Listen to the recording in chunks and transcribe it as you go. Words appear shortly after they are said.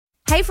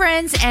Hey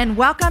friends, and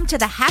welcome to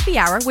the Happy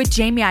Hour with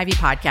Jamie Ivey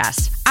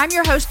podcast. I'm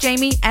your host,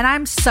 Jamie, and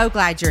I'm so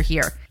glad you're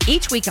here.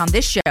 Each week on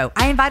this show,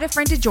 I invite a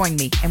friend to join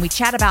me, and we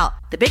chat about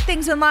the big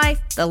things in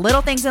life, the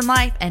little things in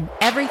life, and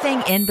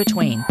everything in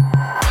between.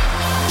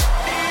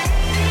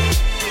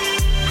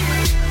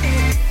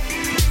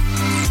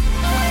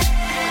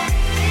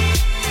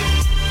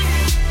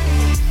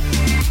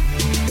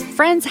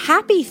 Friends,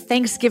 happy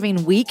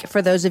Thanksgiving week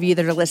for those of you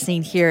that are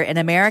listening here in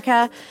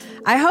America.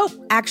 I hope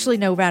actually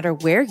no matter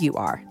where you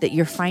are, that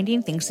you're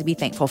finding things to be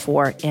thankful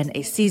for in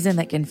a season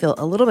that can feel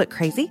a little bit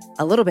crazy,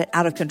 a little bit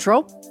out of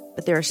control,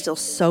 but there is still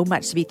so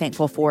much to be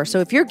thankful for. So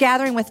if you're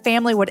gathering with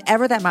family,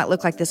 whatever that might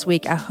look like this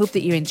week, I hope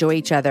that you enjoy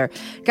each other.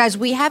 Guys,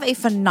 we have a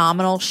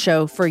phenomenal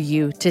show for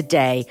you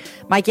today.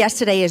 My guest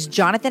today is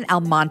Jonathan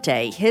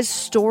Almonte. His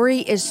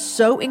story is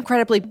so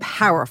incredibly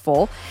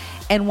powerful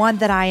and one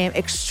that I am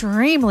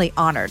extremely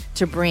honored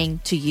to bring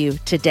to you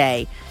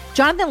today.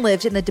 Jonathan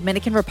lives in the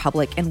Dominican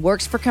Republic and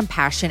works for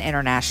Compassion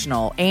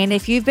International. And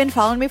if you've been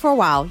following me for a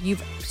while,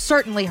 you've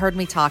certainly heard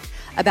me talk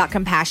about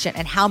Compassion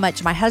and how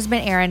much my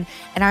husband, Aaron,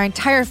 and our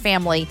entire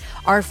family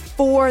are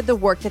for the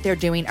work that they're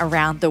doing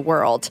around the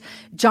world.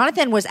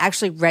 Jonathan was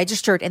actually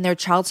registered in their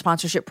child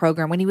sponsorship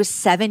program when he was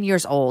 7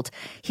 years old.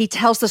 He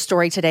tells the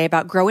story today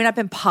about growing up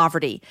in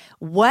poverty,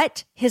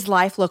 what his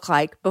life looked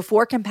like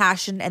before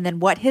Compassion, and then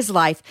what his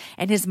life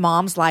and his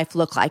mom's life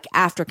looked like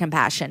after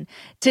Compassion.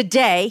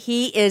 Today,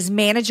 he is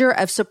manager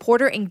of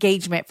supporter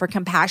engagement for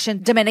Compassion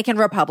Dominican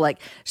Republic,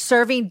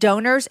 serving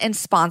donors and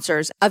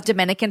sponsors of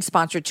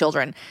Dominican-sponsored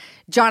children.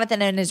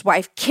 Jonathan and his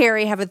wife,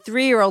 Carrie, have a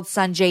 3-year-old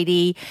son,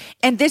 JD.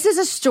 And this is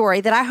a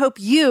story that I hope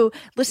you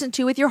listen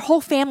to with your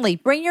whole family.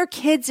 Bring your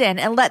kids in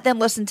and let them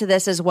listen to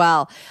this as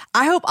well.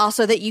 I hope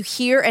also that you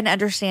hear and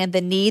understand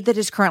the need that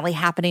is currently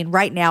happening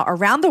right now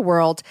around the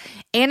world,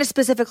 and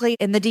specifically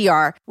in the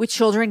DR, with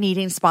children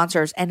needing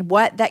sponsors and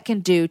what that can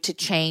do to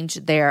change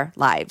their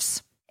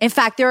lives. In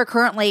fact, there are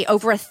currently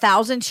over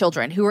 1,000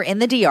 children who are in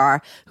the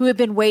DR who have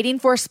been waiting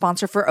for a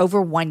sponsor for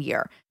over 1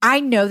 year. I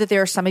know that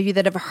there are some of you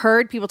that have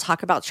heard people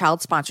talk about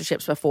child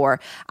sponsorships before.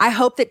 I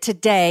hope that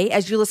today,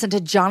 as you listen to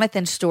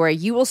Jonathan's story,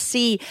 you will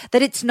see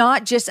that it's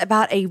not just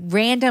about a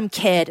random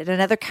kid in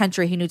another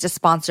country who needs a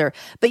sponsor,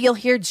 but you'll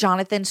hear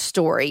Jonathan's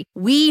story.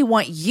 We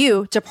want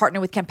you to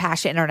partner with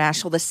Compassion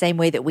International the same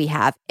way that we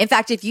have. In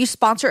fact, if you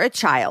sponsor a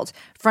child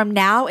from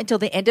now until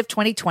the end of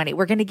 2020,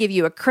 we're going to give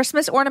you a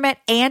Christmas ornament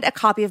and a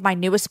copy of my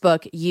newest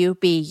book, You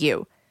Be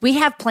You. We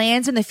have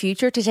plans in the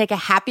future to take a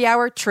happy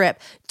hour trip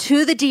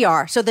to the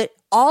DR so that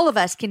all of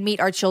us can meet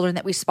our children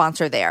that we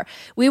sponsor there.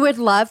 We would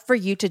love for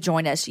you to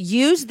join us.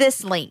 Use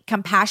this link,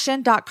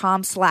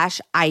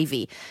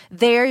 compassion.com/Ivy.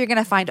 There, you're going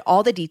to find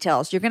all the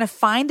details. You're going to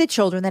find the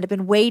children that have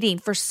been waiting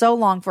for so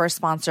long for a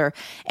sponsor.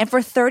 And for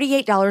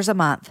 $38 a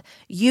month,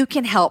 you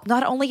can help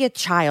not only a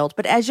child,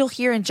 but as you'll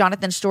hear in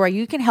Jonathan's story,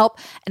 you can help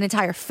an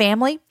entire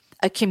family,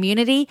 a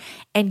community,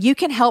 and you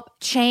can help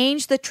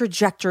change the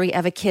trajectory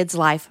of a kid's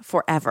life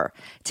forever.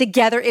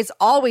 Together is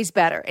always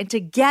better. And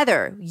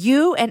together,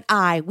 you and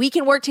I, we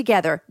can work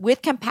together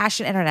with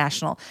Compassion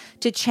International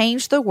to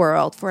change the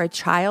world for a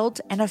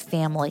child and a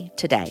family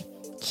today.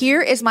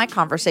 Here is my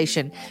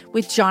conversation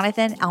with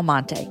Jonathan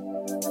Almonte.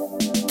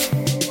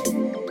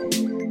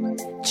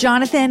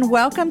 Jonathan,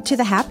 welcome to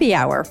the Happy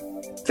Hour.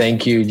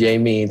 Thank you,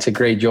 Jamie. It's a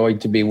great joy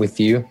to be with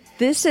you.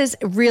 This is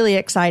really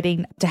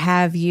exciting to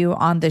have you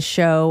on the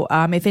show.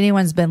 If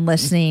anyone's been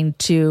listening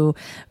to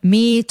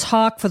me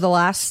talk for the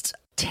last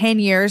 10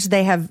 years,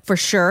 they have for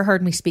sure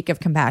heard me speak of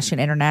Compassion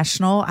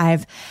International.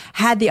 I've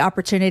had the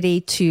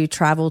opportunity to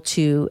travel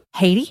to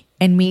Haiti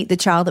and meet the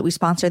child that we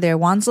sponsor there,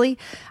 Wansley.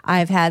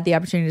 I've had the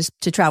opportunity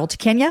to travel to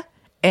Kenya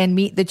and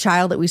meet the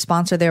child that we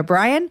sponsor there,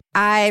 Brian.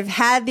 I've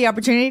had the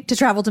opportunity to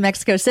travel to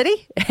Mexico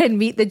City and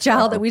meet the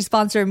child that we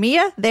sponsor,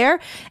 Mia, there.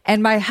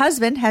 And my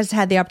husband has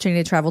had the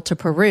opportunity to travel to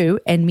Peru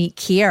and meet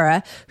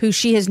Kiera, who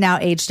she has now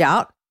aged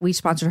out. We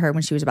sponsored her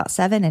when she was about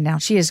 7, and now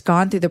she has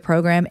gone through the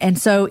program. And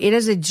so it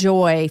is a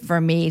joy for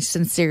me,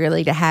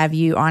 sincerely, to have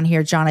you on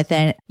here,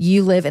 Jonathan.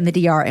 You live in the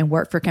DR and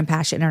work for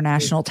Compassion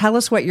International. Tell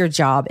us what your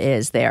job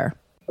is there.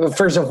 Well,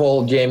 first of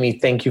all, Jamie,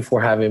 thank you for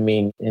having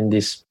me in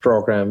this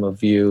program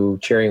of you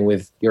sharing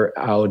with your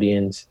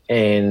audience.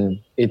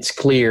 And it's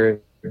clear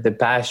the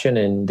passion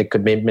and the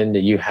commitment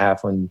that you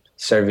have on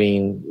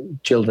serving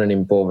children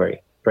in poverty.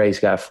 Praise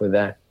God for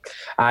that.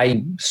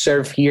 I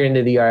serve here in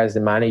the DR as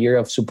the manager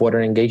of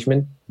supporter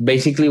engagement.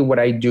 Basically, what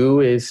I do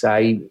is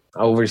I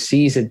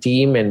oversee a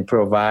team and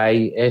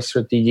provide a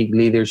strategic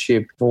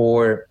leadership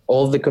for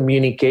all the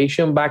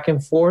communication back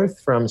and forth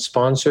from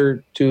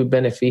sponsor to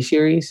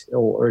beneficiaries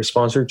or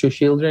sponsor to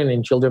children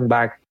and children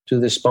back to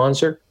the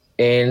sponsor.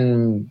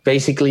 And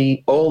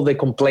basically all the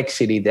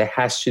complexity that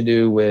has to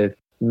do with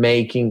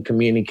making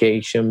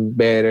communication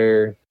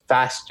better,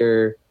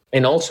 faster,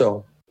 and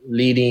also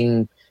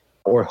leading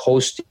or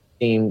hosting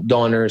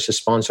donors,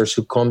 sponsors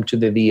who come to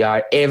the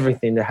DR,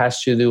 everything that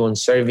has to do on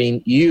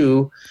serving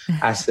you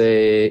as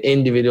an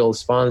individual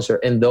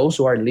sponsor and those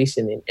who are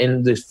listening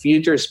and the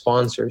future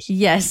sponsors.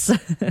 Yes.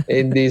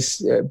 in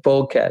this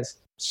podcast.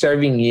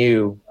 serving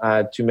you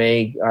to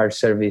make our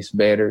service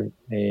better.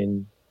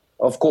 And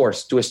of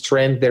course, to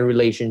strengthen the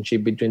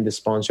relationship between the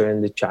sponsor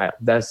and the child.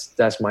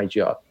 That's my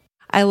job.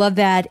 I love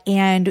that.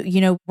 And,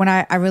 when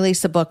I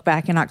released the book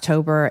back in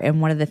October,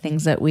 and one of the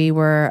things that we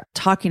were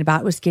talking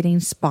about was getting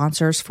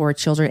sponsors for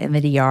children in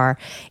the DR.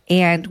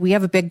 And we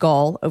have a big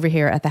goal over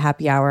here at the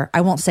Happy Hour.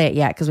 I won't say it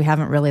yet because we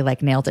haven't really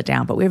nailed it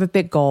down, but we have a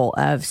big goal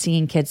of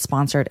seeing kids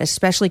sponsored,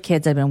 especially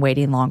kids that have been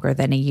waiting longer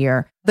than a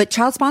year. But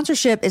child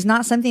sponsorship is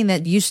not something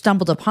that you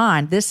stumbled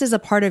upon. This is a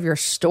part of your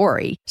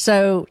story.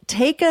 So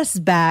take us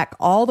back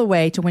all the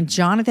way to when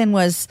Jonathan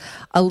was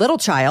a little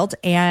child.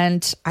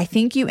 And I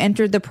think you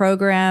entered the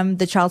program,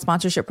 the child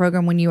sponsorship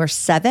program, when you were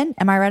 7.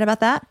 Am I right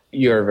about that?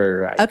 You're very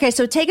right. Okay.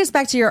 So take us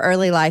back to your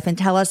early life and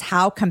tell us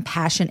how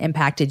compassion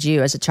impacted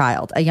you as a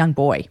child, a young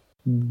boy.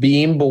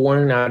 Being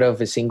born out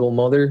of a single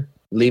mother,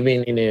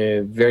 living in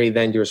a very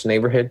dangerous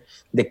neighborhood,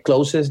 the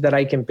closest that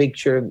I can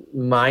picture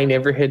my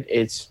neighborhood,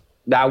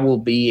 that will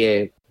be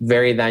a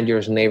very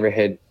dangerous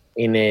neighborhood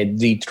in a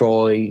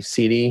Detroit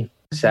city.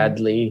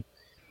 Sadly,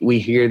 we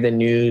hear the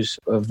news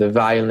of the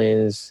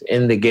violence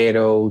in the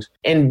ghettos,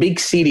 and big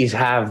cities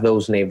have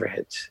those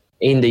neighborhoods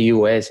in the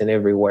US and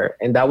everywhere.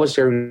 And that was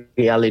a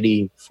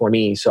reality for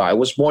me. So I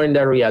was born in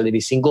that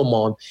reality, single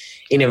mom,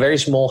 in a very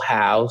small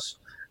house.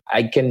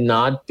 I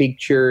cannot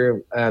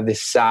picture the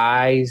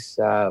size,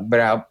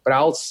 but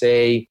I'll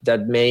say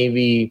that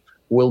maybe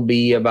will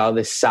be about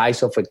the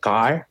size of a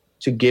car,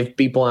 to give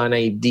people an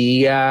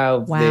idea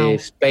of the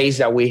space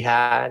that we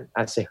had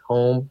as a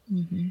home.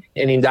 Mm-hmm.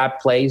 And in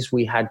that place,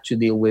 we had to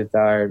deal with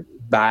our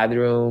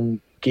bathroom,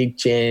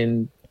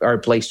 kitchen, our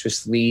place to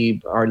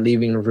sleep, our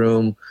living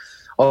room.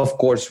 Of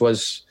course,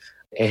 was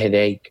a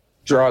headache.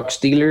 Drugs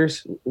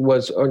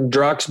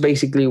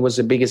basically was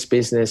the biggest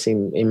business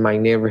in my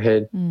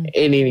neighborhood. And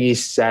it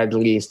is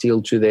sadly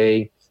still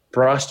today.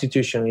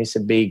 Prostitution is a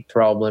big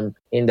problem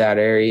in that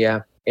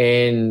area.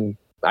 And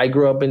I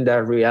grew up in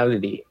that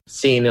reality,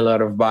 seeing a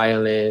lot of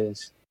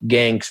violence,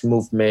 gangs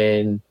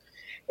movement,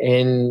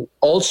 and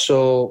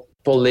also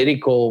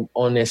political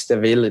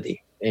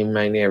instability in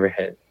my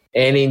neighborhood.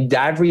 And in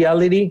that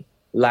reality,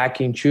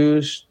 lacking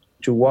shoes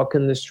to walk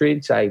in the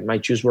streets, my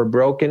shoes were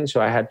broken,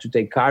 so I had to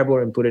take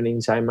cardboard and put it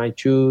inside my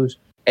shoes.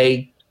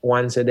 Ate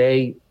once a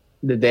day,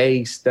 the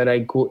days that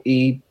I could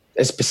eat.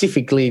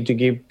 Specifically, to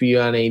give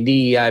you an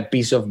idea, a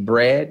piece of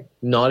bread,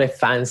 not a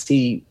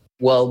fancy,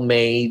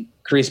 well-made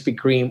Krispy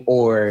Kreme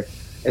or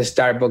a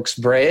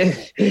Starbucks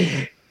bread.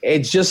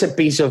 It's just a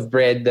piece of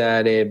bread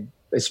that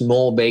a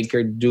small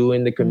baker do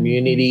in the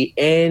community,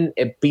 and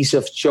a piece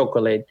of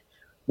chocolate,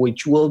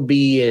 which will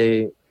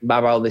be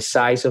about the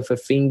size of a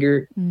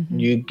finger.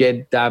 You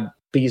get that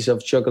piece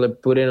of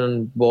chocolate, put it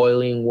on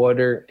boiling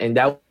water, and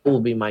that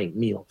will be my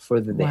meal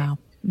for the day. Wow.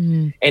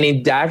 And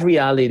in that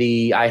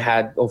reality, I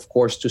had, of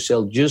course, to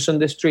sell juice on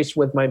the streets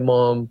with my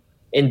mom,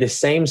 in the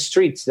same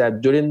streets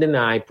that during the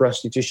night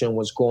prostitution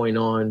was going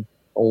on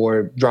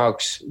or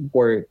drugs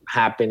were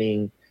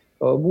happening.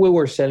 We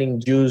were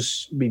selling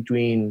juice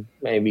between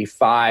maybe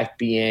 5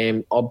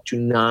 p.m. up to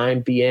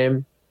 9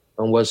 p.m.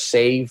 and was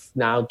safe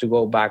now to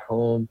go back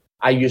home.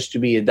 I used to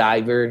be a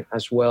diver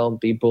as well.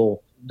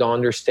 People don't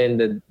understand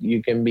that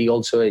you can be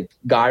also a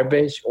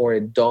garbage or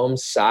a dump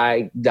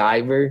site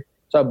diver.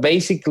 So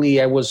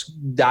basically, I was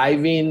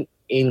diving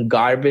in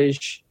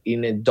garbage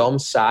in a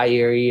dump site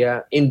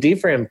area in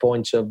different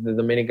points of the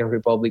Dominican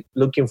Republic,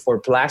 looking for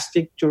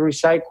plastic to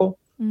recycle.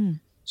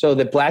 So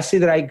the plastic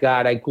that I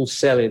got, I could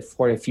sell it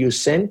for a few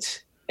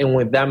cents. And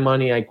with that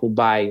money, I could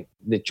buy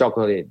the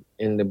chocolate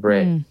and the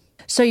bread.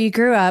 So you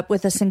grew up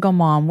with a single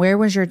mom. Where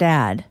was your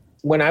dad?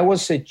 When I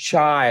was a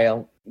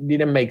child, it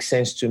didn't make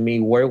sense to me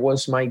where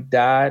was my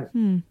dad.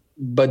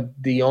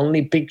 But the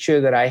only picture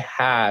that I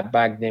had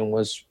back then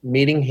was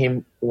meeting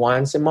him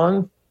once a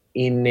month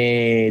in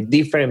a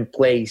different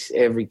place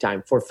every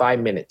time for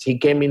 5 minutes. He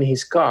came in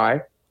his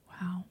car.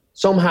 Wow.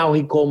 Somehow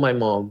he called my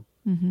mom.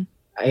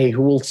 He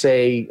will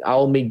say,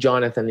 I'll meet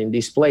Jonathan in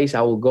this place.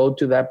 I will go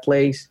to that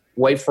place,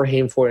 wait for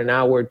him for an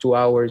hour, 2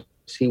 hours.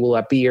 He will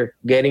appear,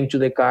 get into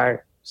the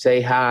car,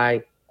 say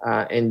hi,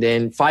 and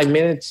then 5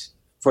 minutes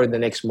for the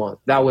next month.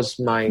 That was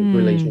my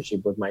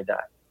relationship with my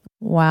dad.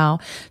 Wow.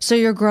 So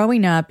you're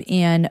growing up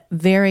in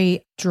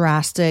very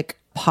drastic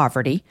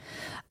poverty,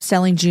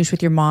 selling juice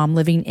with your mom,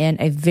 living in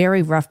a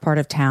very rough part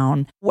of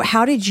town.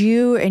 How did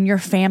you and your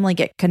family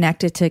get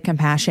connected to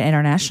Compassion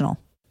International?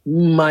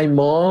 My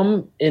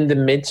mom, in the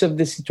midst of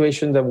the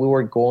situation that we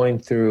were going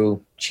through,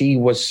 she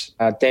was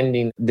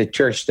attending the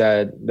church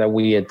that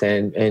we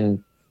attend,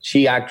 and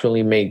she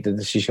actually made the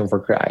decision for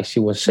Christ.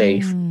 She was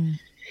safe.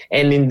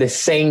 And in the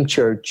same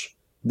church,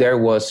 there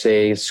was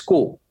a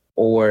school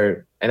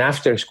or an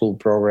after-school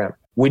program.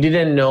 We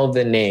didn't know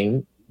the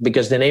name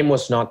because the name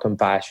was not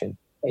Compassion.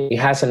 It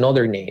has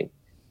another name,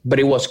 but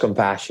it was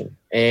Compassion.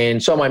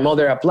 And so my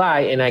mother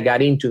applied, and I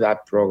got into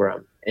that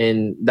program.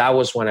 And that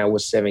was when I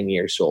was 7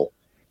 years old.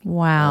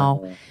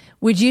 Wow.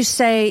 Would you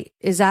say,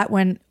 is that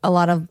when a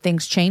lot of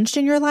things changed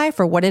in your life,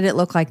 or what did it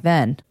look like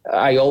then?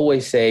 I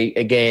always say,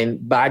 again,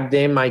 back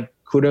then I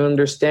couldn't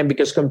understand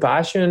because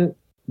Compassion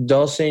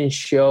doesn't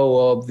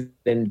show up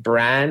the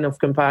brand of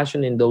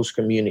compassion in those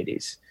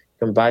communities.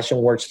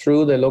 Compassion works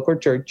through the local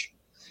church.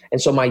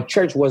 And so my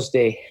church was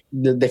the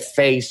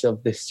face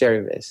of the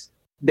service.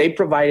 They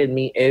provided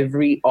me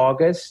every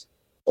August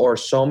or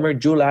summer,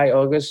 July,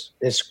 August,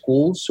 the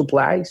school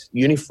supplies,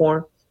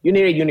 uniform. You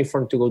need a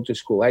uniform to go to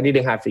school. I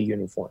didn't have a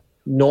uniform,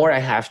 nor I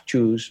have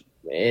shoes.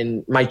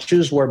 And my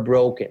shoes were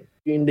broken.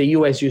 In the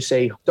U.S., you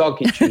say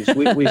doggy shoes.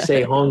 We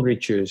say hungry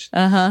shoes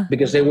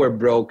because they were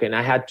broken.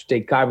 I had to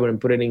take cardboard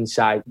and put it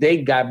inside. They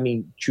got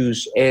me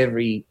shoes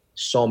every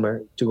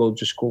summer to go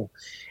to school.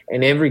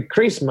 And every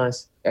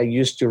Christmas, I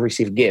used to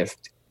receive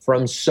gift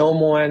from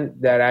someone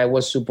that I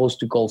was supposed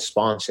to call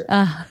sponsor.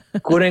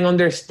 Couldn't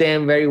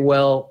understand very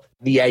well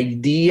the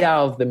idea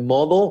of the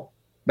model,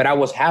 but I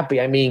was happy.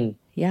 I mean,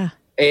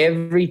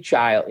 every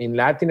child in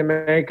Latin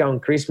America on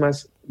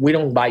Christmas, we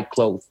don't buy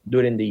clothes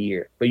during the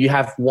year, but you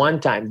have one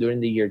time during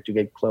the year to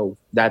get clothes.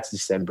 That's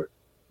December,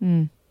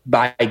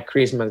 by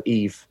Christmas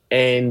Eve.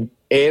 And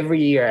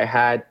every year I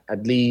had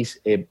at least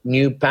a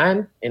new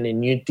pant and a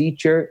new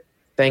t-shirt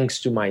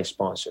thanks to my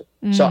sponsor.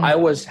 So I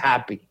was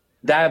happy.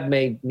 That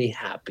made me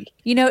happy.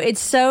 You know,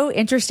 it's so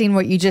interesting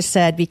what you just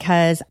said,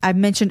 because I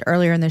mentioned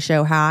earlier in the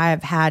show how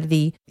I've had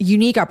the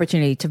unique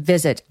opportunity to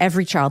visit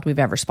every child we've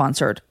ever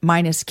sponsored,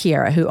 minus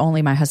Kiara, who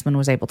only my husband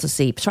was able to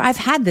see. So I've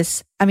had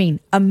this,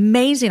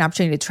 amazing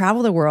opportunity to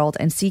travel the world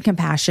and see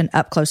compassion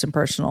up close and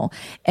personal.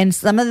 And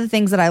some of the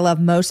things that I love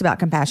most about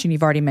compassion,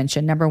 you've already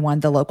mentioned. Number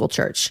one, the local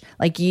church.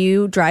 Like,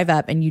 you drive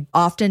up and you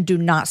often do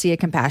not see a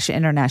Compassion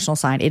International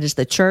sign. It is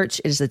the church,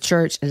 it is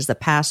the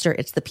pastor,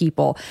 it's the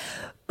people.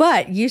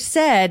 But you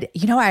said,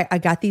 I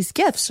got these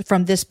gifts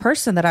from this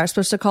person that I was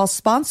supposed to call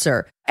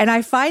sponsor. And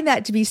I find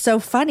that to be so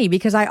funny,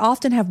 because I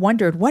often have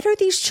wondered, what are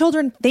these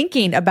children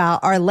thinking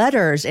about our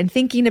letters and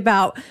thinking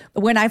about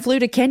when I flew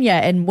to Kenya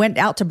and went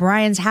out to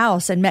Brian's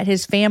house and met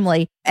his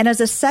family? And as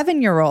a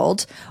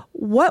 7-year-old,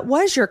 what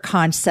was your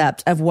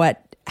concept of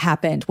what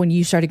happened when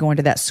you started going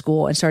to that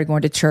school and started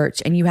going to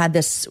church, and you had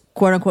this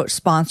quote unquote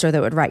sponsor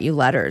that would write you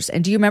letters?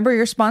 And do you remember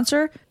your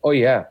sponsor? Oh,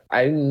 yeah.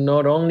 I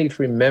not only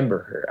remember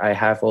her, I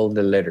have all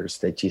the letters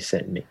that she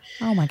sent me.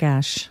 Oh, my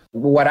gosh.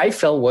 What I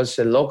felt was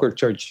a local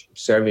church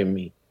serving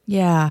me.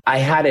 Yeah. I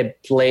had a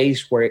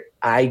place where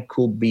I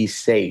could be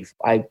safe.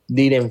 I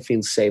didn't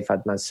feel safe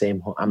at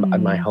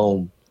my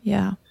home.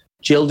 Yeah.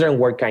 Children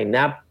were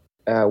kidnapped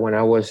when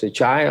I was a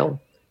child.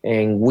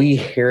 And we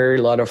hear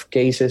a lot of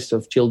cases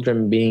of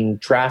children being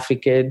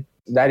trafficked.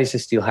 That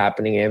is still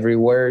happening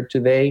everywhere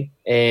today.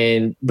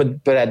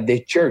 But at the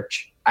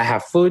church, I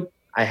have food,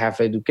 I have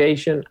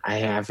education, I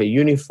have a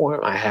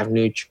uniform, I have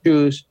new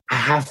shoes,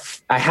 I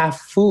have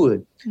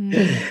food.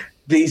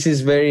 This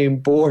is very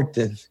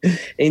important.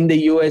 In the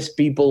U.S.,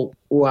 people,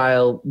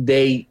 while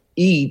they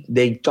eat,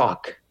 they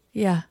talk.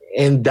 Yeah.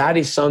 And that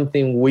is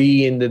something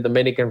we in the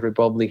Dominican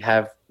Republic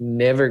have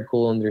never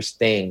could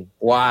understand.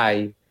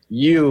 Why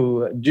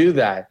you do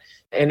that.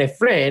 And a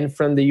friend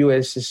from the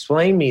U.S.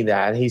 explained me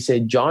that. He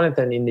said,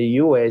 Jonathan, in the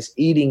U.S.,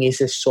 eating is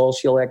a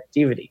social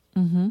activity.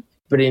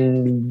 But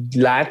in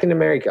Latin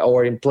America,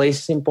 or in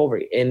places in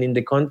poverty, and in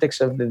the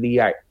context of the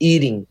DR,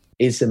 eating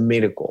is a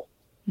miracle.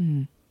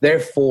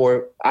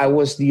 Therefore, I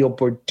was the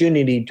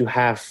opportunity to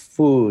have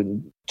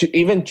food.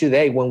 Even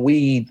today, when we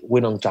eat, we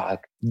don't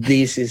talk.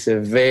 This is a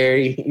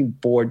very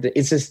important,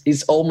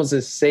 it's almost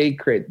a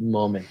sacred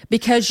moment.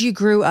 Because you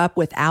grew up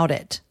without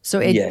it. So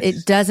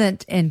it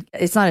doesn't, and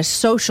it's not a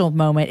social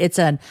moment. It's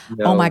oh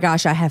my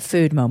gosh, I have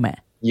food moment.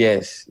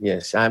 Yes.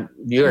 You're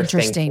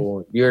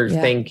thankful. You're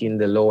thanking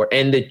the Lord.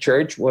 And the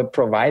church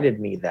provided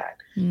me that.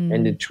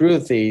 And the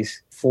truth is,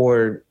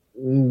 for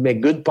a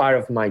good part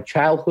of my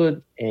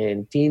childhood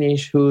and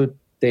teenagehood,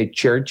 the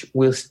church,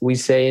 we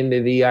say in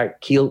the DR,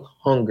 killed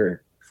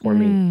hunger for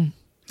me.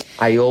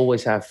 I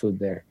always have food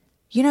there.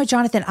 You know,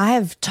 Jonathan, I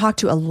have talked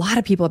to a lot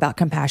of people about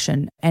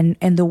compassion, and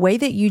the way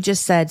that you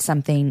just said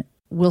something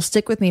will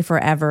stick with me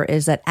forever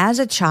is that as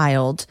a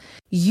child,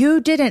 you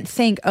didn't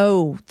think,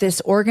 oh,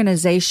 this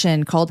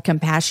organization called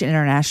Compassion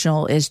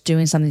International is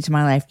doing something to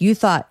my life. You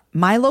thought,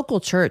 my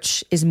local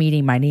church is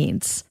meeting my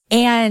needs.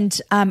 And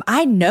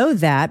I know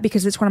that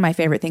because it's one of my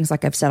favorite things,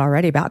 like I've said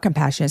already, about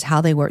compassion is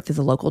how they work through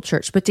the local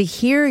church. But to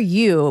hear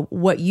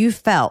what you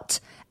felt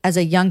as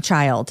a young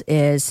child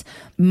is,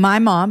 my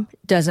mom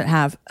doesn't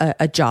have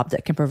a job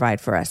that can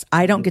provide for us.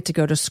 I don't get to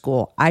go to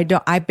school. I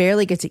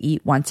barely get to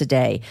eat once a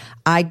day.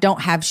 I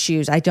don't have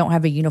shoes. I don't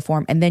have a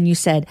uniform. And then you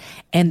said,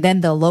 and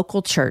then the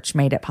local church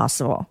made it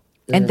possible.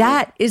 And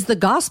that is the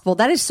gospel.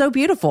 That is so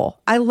beautiful.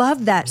 I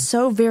love that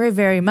so very,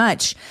 very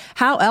much.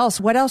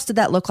 What else did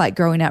that look like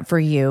growing up for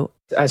you?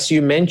 As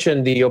you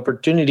mentioned, the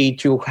opportunity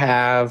to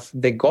have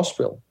the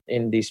gospel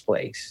in this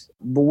place.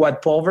 But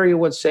what poverty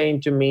was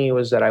saying to me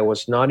was that I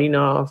was not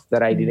enough,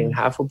 that I didn't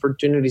have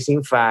opportunities.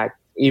 In fact,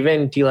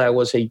 even until I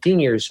was 18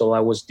 years old,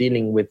 I was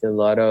dealing with a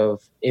lot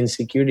of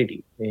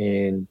insecurity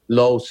and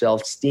low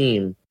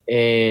self-esteem.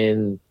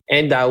 And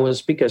that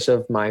was because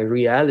of my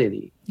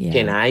reality. Yeah.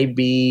 Can I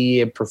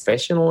be a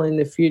professional in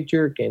the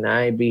future? Can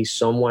I be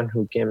someone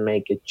who can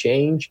make a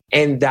change?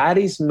 And that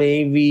is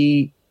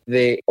maybe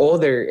the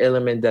other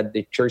element that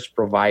the church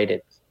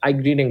provided. I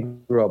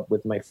didn't grow up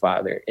with my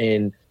father,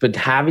 but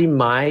having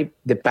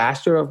the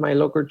pastor of my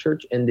local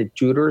church and the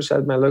tutors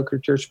at my local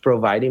church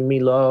providing me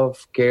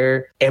love,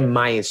 care, and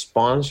my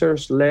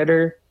sponsor's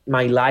letter,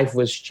 my life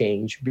was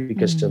changed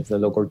because of the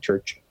local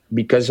church,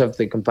 because of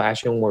the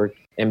compassion work,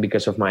 and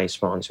because of my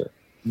sponsor.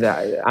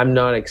 I'm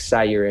not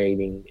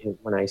exaggerating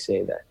when I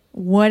say that.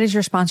 What is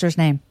your sponsor's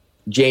name?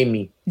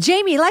 Jamie.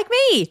 Jamie, like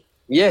me.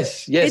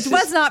 Yes. It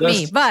was not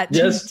me, but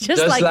just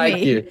like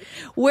me. You.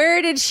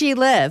 Where did she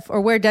live, or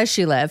where does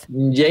she live?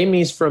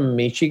 Jamie's from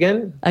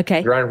Michigan.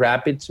 Okay. Grand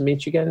Rapids,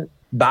 Michigan.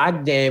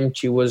 Back then,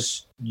 she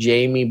was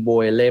Jamie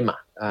Boelema.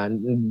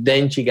 And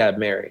then she got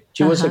married.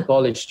 She was a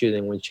college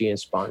student when she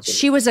sponsored me.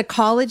 She was a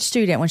college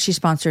student when she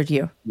sponsored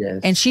you?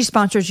 Yes. And she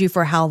sponsored you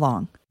for how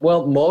long?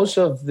 Well, most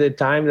of the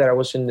time that I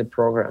was in the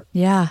program.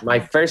 Yeah. My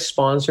first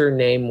sponsor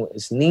name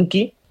was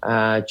Ninky.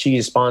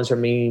 She sponsored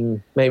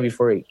me maybe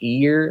for a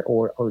year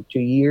or 2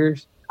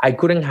 years. I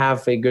couldn't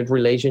have a good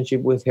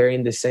relationship with her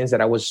in the sense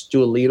that I was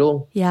too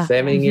little,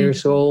 7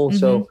 years old.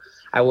 So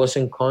I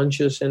wasn't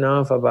conscious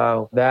enough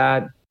about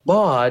that.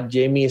 But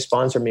Jamie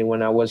sponsored me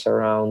when I was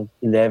around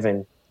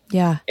 11.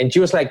 Yeah. And she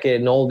was like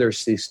an older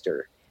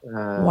sister,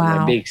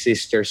 my big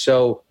sister.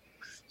 So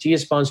she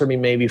sponsored me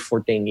maybe for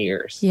 10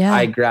 years. Yeah.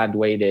 I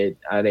graduated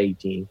at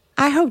 18.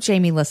 I hope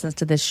Jamie listens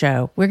to this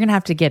show. We're going to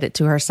have to get it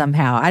to her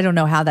somehow. I don't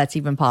know how that's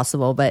even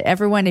possible, but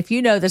everyone, if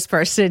you know this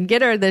person,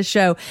 get her this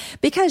show,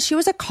 because she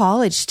was a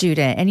college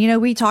student.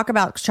 And, we talk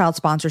about child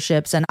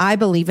sponsorships, and I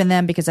believe in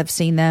them because I've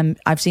seen them.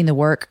 I've seen the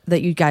work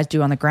that you guys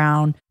do on the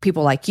ground,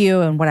 people like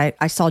you. And what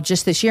I saw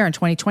just this year in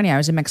 2020, I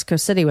was in Mexico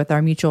City with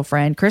our mutual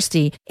friend,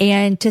 Christy.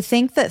 And to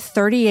think that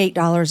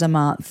 $38 a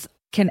month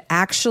can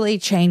actually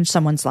change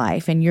someone's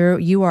life. And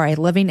you are a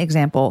living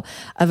example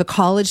of a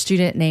college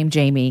student named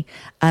Jamie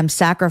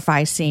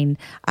sacrificing,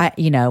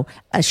 a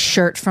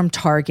shirt from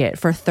Target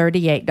for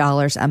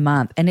 $38 a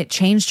month. And it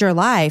changed your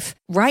life.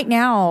 Right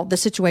now, the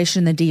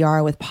situation in the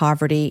DR with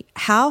poverty,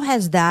 how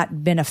has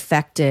that been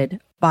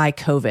affected by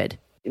COVID?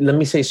 Let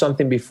me say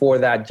something before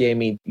that,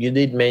 Jamie. You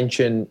did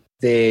mention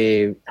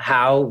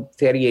how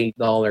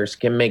 $38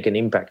 can make an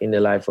impact in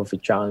the life of a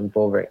child in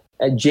poverty.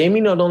 Jamie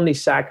not only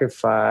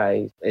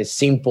sacrificed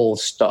simple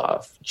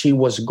stuff, she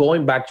was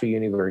going back to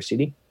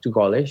university, to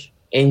college,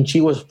 and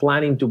she was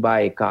planning to buy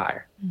a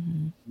car.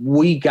 Mm-hmm.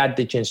 We got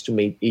the chance to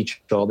meet each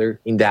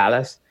other in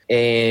Dallas,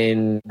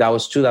 and that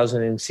was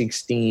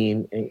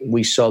 2016. And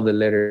we saw the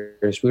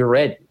letters. We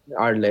read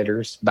our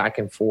letters back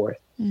and forth.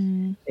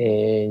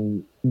 Mm-hmm.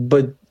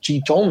 But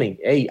she told me,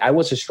 hey, I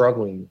was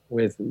struggling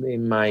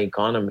in my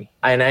economy.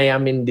 And I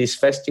am in this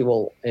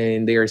festival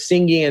and they are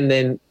singing and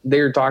then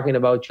they're talking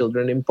about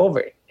children in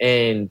poverty.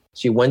 And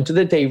she went to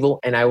the table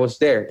and I was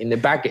there in the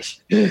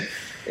package.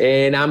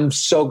 And I'm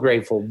so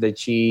grateful that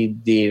she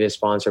did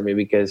sponsor me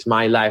because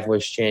my life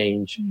was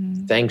changed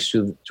thanks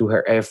to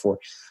her effort.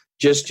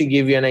 Just to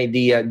give you an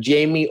idea,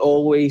 Jamie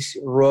always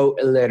wrote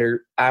a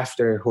letter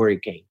after a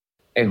hurricane.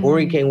 A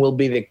hurricane will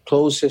be the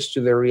closest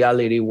to the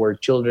reality where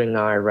children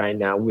are right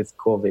now with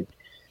COVID.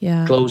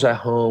 Yeah. Close at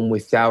home,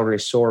 without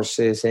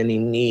resources and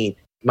in need.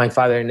 My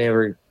father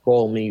never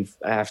called me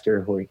after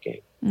a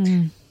hurricane.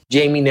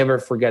 Jamie never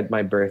forgot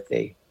my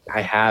birthday.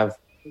 I have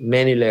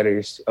many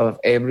letters of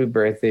every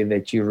birthday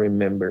that you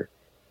remember.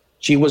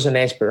 She was an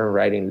expert on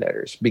writing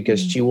letters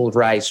because she will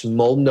write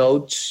small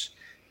notes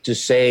to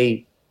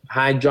say,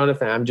 hi,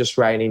 Jonathan, I'm just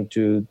writing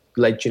to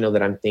let you know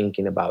that I'm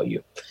thinking about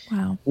you.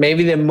 Wow.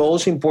 Maybe the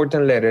most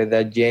important letter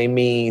that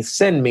Jamie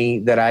sent me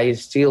that I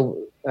still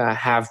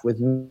have with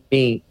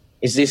me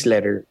is this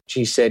letter.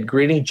 She said,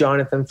 greetings,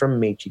 Jonathan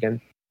from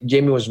Michigan.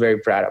 Jamie was very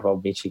proud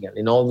about Michigan.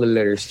 In all the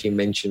letters, she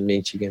mentioned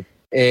Michigan.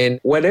 And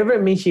whatever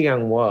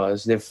Michigan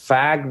was, the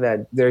fact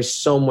that there's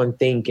someone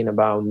thinking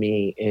about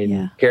me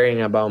and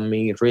caring about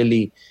me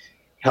really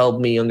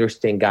helped me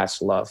understand God's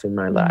love in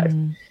my life.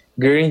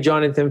 Greetings,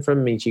 Jonathan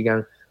from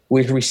Michigan.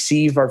 We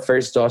received our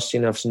first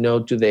dusting of snow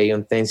today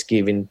on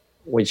Thanksgiving,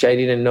 which I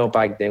didn't know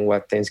back then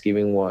what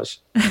Thanksgiving was.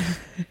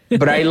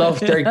 But I love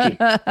turkey.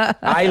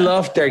 I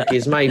love turkey.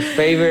 It's my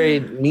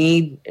favorite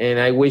meat, and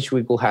I wish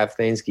we could have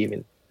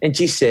Thanksgiving. And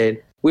she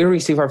said, we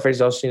received our first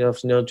dusting of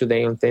snow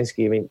today on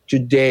Thanksgiving.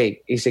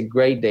 Today is a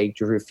great day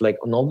to reflect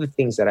on all the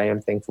things that I am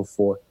thankful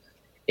for.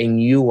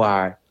 And you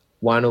are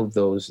one of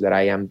those that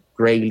I am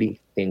greatly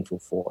thankful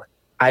for.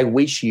 I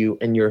wish you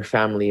and your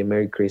family a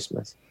Merry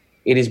Christmas.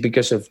 It is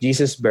because of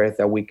Jesus' birth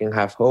that we can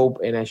have hope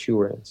and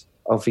assurance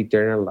of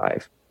eternal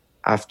life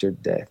after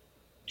death.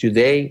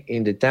 Today,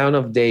 in the town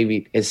of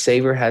David, a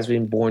Savior has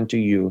been born to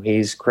you. He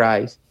is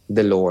Christ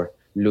the Lord.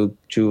 Luke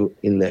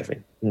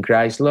 2:11. In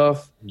Christ's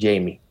love,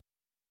 Jamie.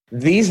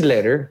 This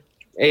letter,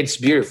 it's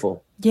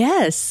beautiful.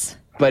 Yes.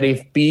 But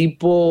if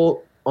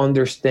people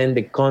understand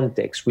the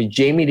context, which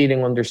Jamie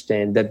didn't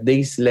understand, that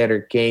this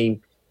letter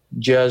came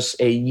just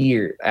a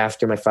year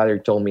after my father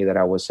told me that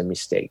I was a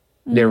mistake.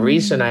 The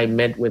reason I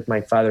met with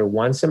my father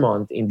once a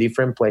month in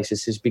different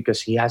places is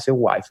because he has a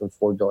wife and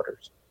 4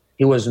 daughters.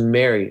 He was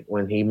married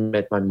when he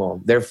met my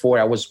mom. Therefore,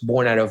 I was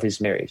born out of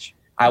his marriage.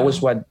 I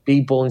was what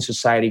people in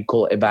society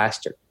call a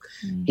bastard.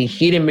 He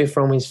hid me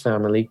from his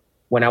family.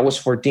 When I was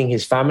 14,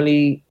 his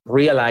family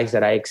realized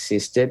that I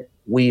existed.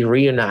 We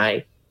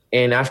reunited.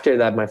 And after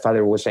that, my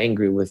father was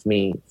angry with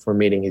me for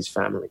meeting his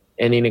family.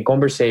 And in a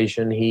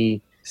conversation,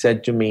 he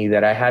said to me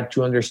that I had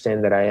to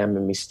understand that I am a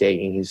mistake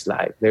in his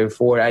life.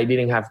 Therefore, I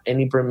didn't have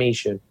any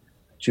permission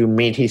to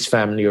meet his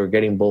family or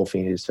get involved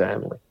in his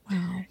family.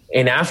 Wow.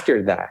 And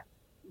after that,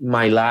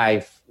 my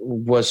life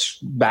was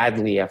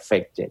badly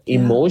affected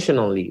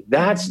emotionally.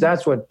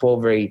 That's what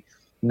poverty,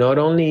 not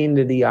only in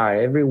the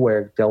DR,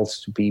 everywhere, tells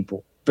to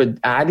people. But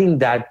adding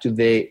that to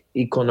the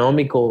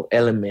economical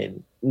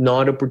element,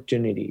 not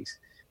opportunities,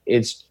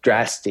 it's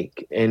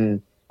drastic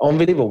and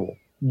unbelievable.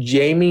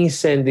 Jamie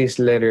sent this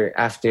letter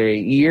after a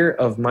year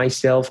of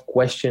myself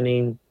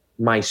questioning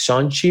my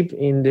sonship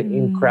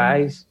in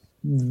Christ,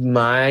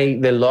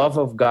 the love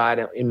of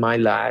God in my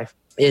life.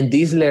 And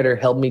this letter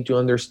helped me to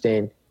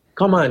understand,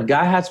 come on,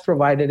 God has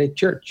provided a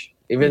church,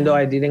 even though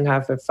I didn't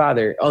have a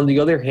father. On the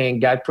other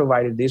hand, God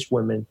provided this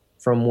woman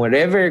from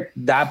wherever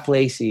that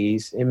place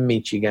is in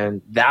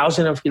Michigan,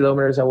 thousands of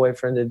kilometers away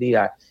from the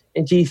DR,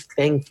 and she's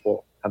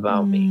thankful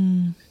about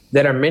me.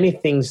 There are many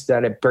things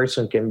that a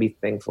person can be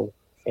thankful,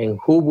 and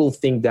who will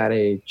think that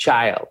a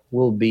child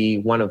will be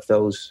one of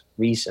those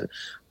reasons.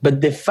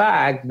 But the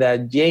fact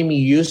that Jamie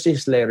used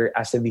this letter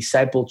as a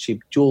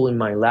discipleship tool in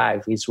my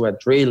life is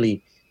what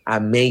really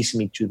amazed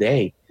me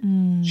today.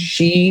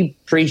 She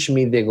preached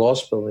me the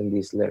gospel in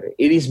this letter.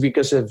 It is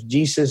because of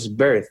Jesus'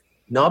 birth,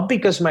 not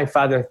because my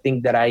father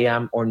thinks that I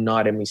am or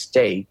not a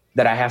mistake,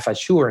 that I have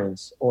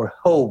assurance or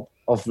hope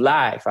of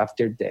life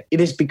after death. It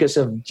is because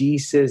of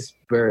Jesus'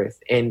 birth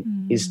and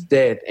his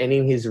death and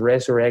in his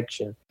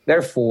resurrection.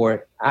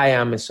 Therefore, I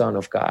am a son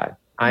of God.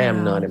 I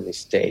am not a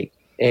mistake.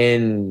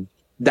 And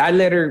that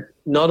letter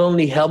not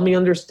only helped me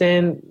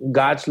understand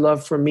God's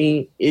love for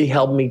me, it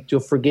helped me to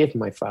forgive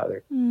my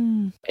father.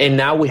 And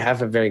now we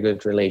have a very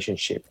good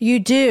relationship. You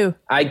do?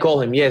 I call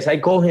him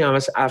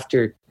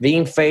after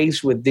being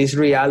faced with this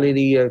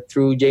reality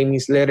through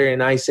Jamie's letter.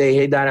 And I say,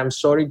 hey, Dad, I'm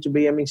sorry to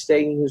be a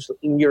mistake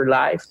in your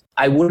life.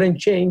 I wouldn't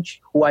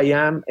change who I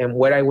am and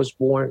where I was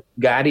born.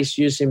 God is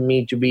using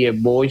me to be a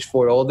voice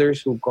for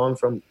others who come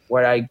from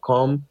where I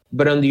come.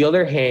 But on the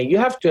other hand, you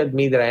have to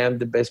admit that I am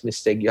the best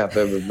mistake you have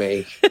ever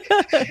made.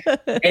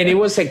 And it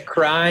was a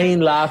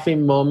crying,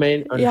 laughing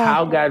moment on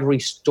how God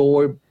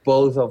restored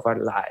both of our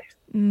lives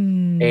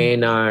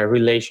and our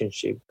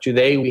relationship.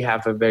 Today, we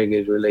have a very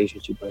good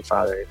relationship, my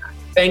father and I.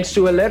 Thanks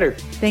to a letter.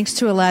 Thanks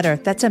to a letter.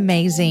 That's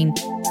amazing.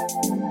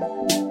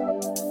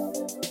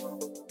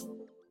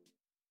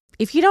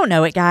 If you don't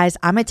know it, guys,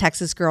 I'm a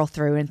Texas girl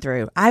through and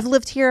through. I've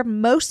lived here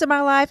most of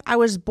my life. I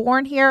was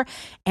born here,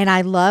 and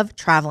I love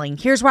traveling.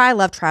 Here's why I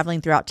love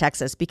traveling throughout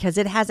Texas, because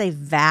it has a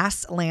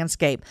vast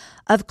landscape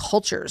of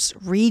cultures,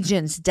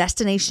 regions,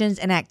 destinations,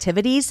 and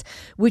activities,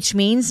 which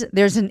means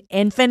there's an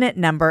infinite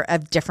number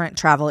of different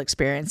travel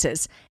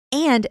experiences.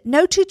 And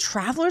no two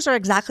travelers are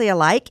exactly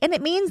alike, and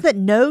it means that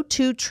no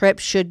two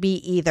trips should be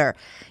either.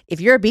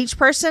 If you're a beach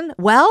person,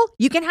 well,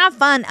 you can have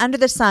fun under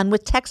the sun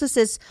with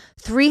Texas's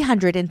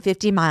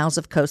 350 miles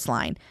of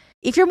coastline.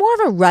 If you're more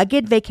of a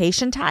rugged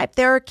vacation type,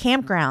 there are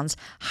campgrounds,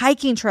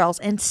 hiking trails,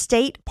 and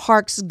state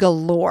parks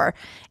galore.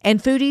 And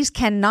foodies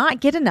cannot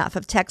get enough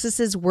of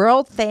Texas's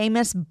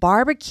world-famous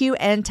barbecue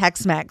and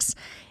Tex-Mex.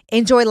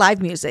 Enjoy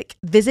live music,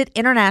 visit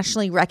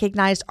internationally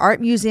recognized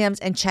art museums,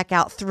 and check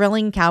out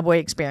thrilling cowboy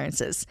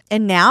experiences.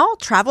 And now,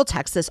 Travel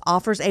Texas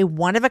offers a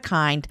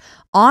one-of-a-kind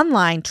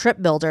online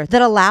trip builder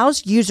that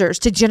allows users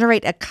to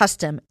generate a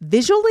custom,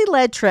 visually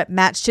led trip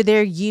matched to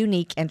their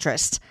unique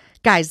interests.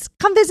 Guys,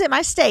 come visit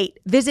my state.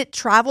 Visit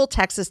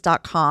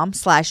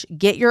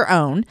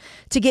traveltexas.com/getyourown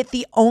to get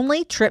the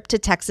only trip to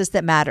Texas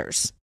that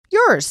matters.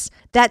 Yours.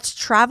 That's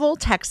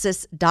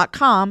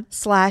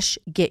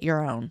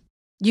traveltexas.com/getyourown.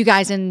 You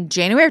guys, in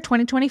January of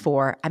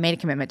 2024, I made a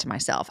commitment to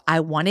myself. I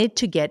wanted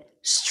to get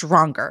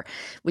stronger,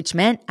 which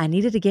meant I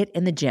needed to get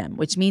in the gym,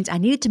 which means I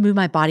needed to move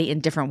my body in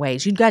different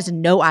ways. You guys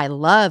know I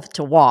love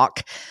to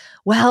walk.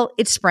 Well,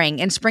 it's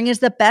spring, and spring is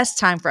the best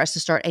time for us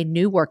to start a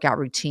new workout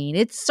routine.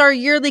 It's our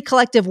yearly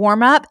collective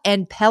warm-up,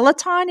 and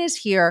Peloton is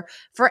here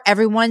for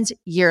everyone's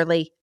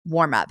yearly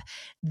warm-up.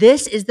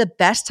 This is the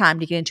best time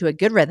to get into a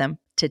good rhythm,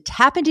 to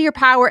tap into your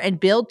power and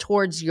build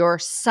towards your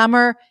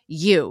summer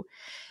you.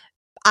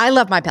 I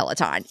love my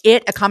Peloton.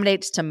 It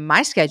accommodates to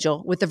my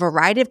schedule with a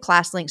variety of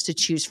class links to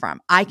choose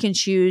from. I can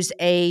choose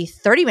a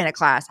 30-minute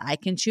class. I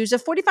can choose a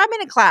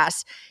 45-minute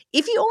class.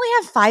 If you only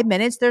have 5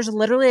 minutes, there's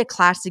literally a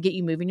class to get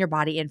you moving your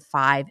body in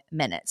 5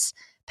 minutes.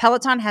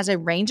 Peloton has a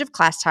range of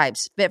class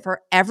types fit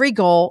for every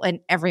goal and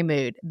every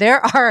mood.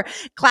 There are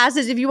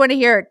classes if you want to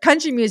hear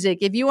country music,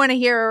 if you want to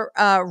hear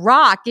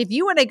rock, if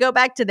you want to go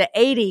back to the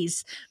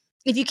 80s.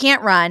 If you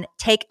can't run,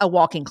 take a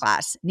walking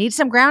class. Need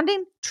some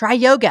grounding? Try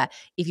yoga.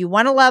 If you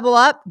want to level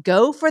up,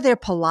 go for their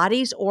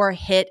Pilates or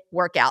HIIT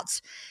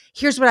workouts.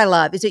 Here's what I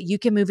love is that you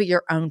can move at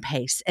your own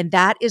pace. And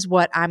that is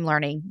what I'm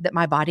learning that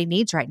my body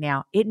needs right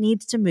now. It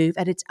needs to move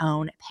at its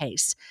own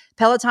pace.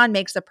 Peloton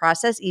makes the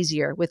process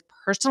easier with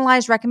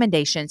personalized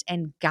recommendations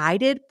and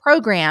guided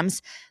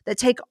programs that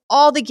take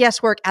all the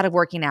guesswork out of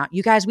working out.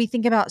 You guys, we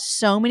think about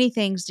so many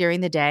things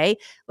during the day.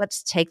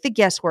 Let's take the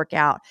guesswork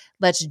out.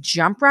 Let's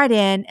jump right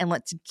in and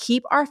let's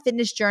keep our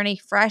fitness journey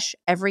fresh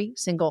every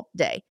single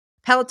day.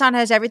 Peloton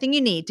has everything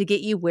you need to get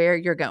you where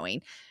you're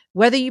going.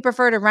 Whether you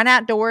prefer to run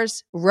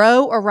outdoors,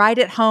 row or ride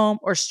at home,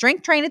 or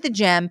strength train at the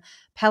gym,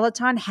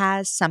 Peloton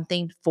has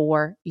something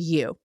for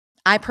you.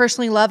 I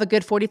personally love a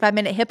good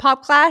 45-minute hip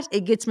hop class.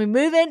 It gets me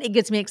moving. It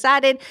gets me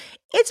excited.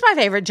 It's my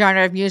favorite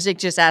genre of music.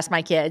 Just ask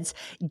my kids.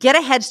 Get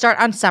a head start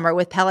on summer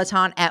with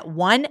Peloton at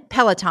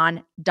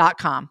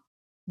onepeloton.com.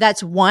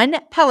 That's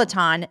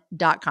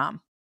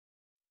onepeloton.com.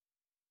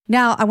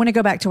 Now, I want to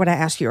go back to what I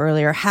asked you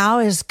earlier. How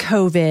is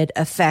COVID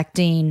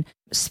affecting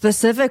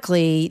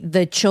specifically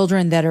the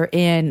children that are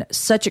in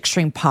such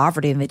extreme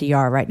poverty in the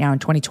DR right now in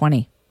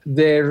 2020?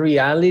 The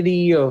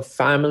reality of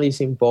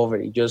families in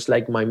poverty, just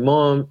like my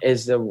mom,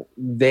 is that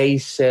they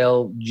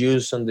sell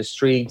juice on the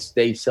streets,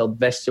 they sell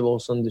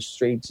vegetables on the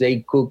streets, they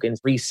cook and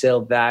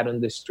resell that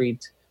on the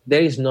streets.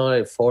 There is not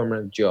a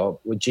formal job,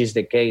 which is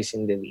the case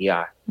in the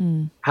DR.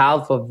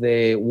 Half of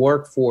the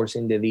workforce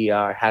in the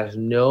DR has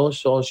no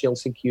social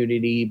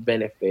security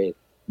benefit,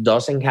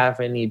 doesn't have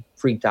any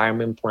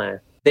retirement plan.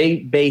 They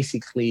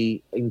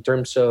basically, in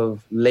terms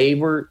of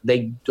labor,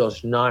 they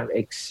does not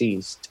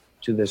exist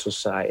to the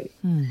society.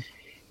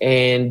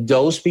 And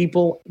those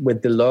people,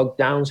 with the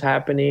lockdowns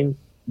happening,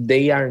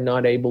 they are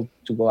not able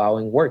to go out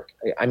and work.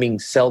 I mean,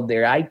 sell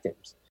their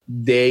items.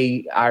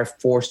 They are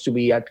forced to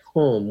be at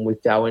home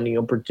without any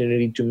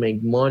opportunity to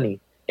make money.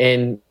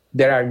 And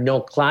there are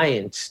no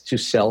clients to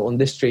sell on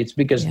the streets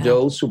because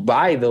those who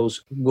buy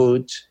those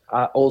goods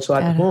are also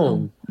at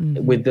home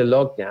with the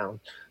lockdown.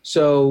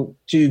 So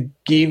to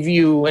give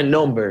you a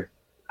number,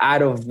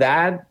 out of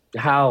that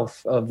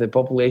half of the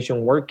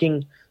population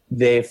working,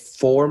 the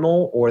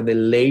formal or the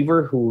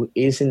labor who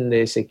is in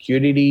the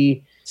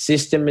security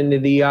system in the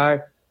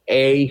DR,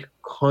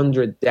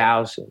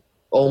 800,000,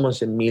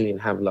 almost 1 million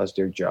have lost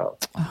their job.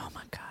 Oh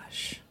my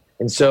gosh.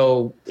 And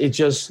so it's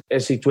just a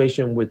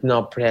situation with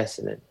no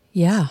precedent.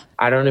 Yeah.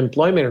 Our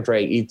unemployment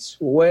rate, it's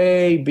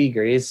way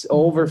bigger. It's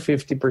over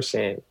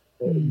 50%,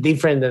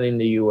 different than in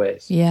the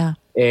US. Yeah.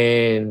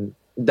 And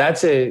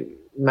that's a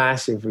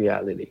massive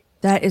reality.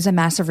 That is a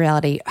massive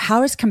reality.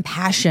 How is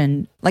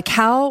compassion,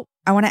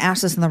 I want to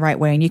ask this in the right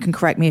way, and you can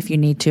correct me if you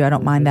need to. I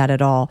don't mind that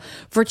at all.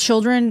 For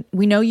children,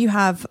 we know you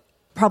have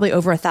probably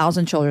over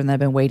 1,000 children that have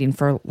been waiting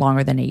for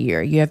longer than a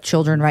year. You have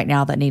children right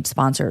now that need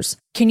sponsors.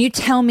 Can you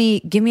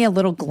give me a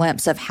little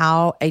glimpse of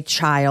how a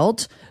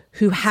child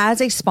who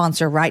has a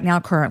sponsor right now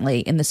currently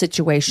in the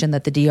situation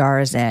that the DR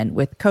is in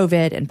with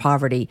COVID and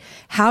poverty,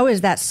 how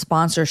is that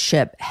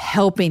sponsorship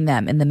helping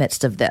them in the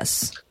midst of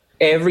this?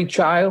 Every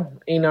child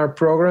in our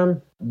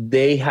program,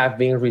 they have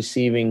been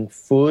receiving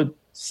food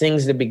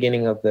since the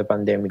beginning of the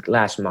pandemic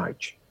last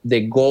March.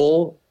 The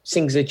goal,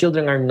 since the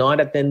children are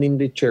not attending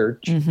the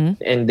church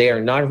and they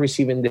are not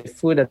receiving the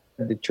food at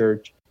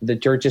the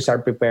churches are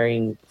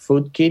preparing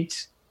food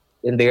kits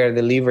and they are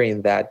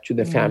delivering that to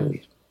the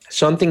families.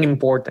 Something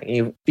important,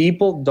 if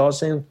people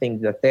doesn't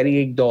think that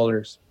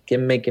 $38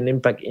 can make an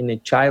impact in a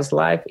child's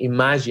life,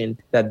 imagine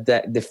that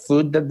the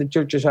food that the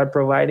churches are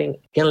providing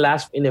can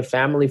last in a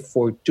family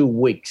for 2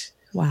 weeks.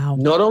 Wow.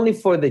 Not only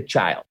for the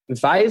child.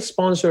 If I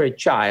sponsor a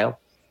child,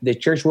 the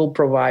church will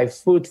provide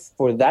food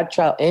for that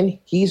child and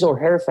his or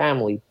her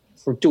family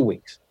for 2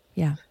 weeks.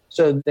 Yeah.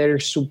 So their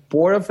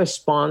support of a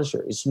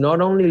sponsor is not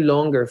only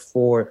longer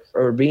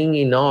or being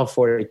enough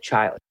for a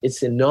child,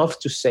 it's enough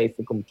to save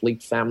a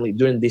complete family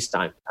during this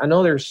time.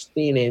 Another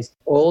thing is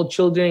all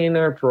children in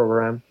our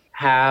program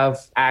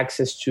have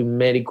access to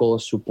medical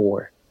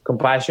support.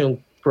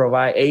 Compassion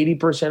provide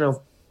 80%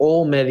 of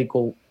all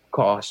medical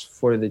costs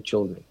for the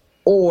children,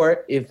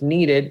 or if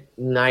needed,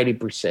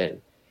 90%.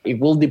 It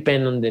will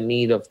depend on the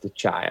need of the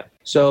child.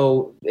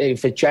 So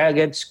if a child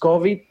gets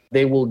COVID,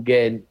 they will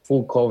get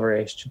full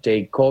coverage to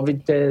take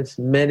COVID tests,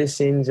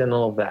 medicines, and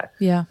all of that.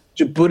 Yeah.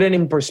 To put it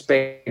in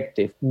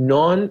perspective,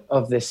 none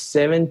of the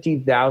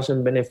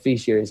 70,000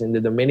 beneficiaries in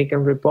the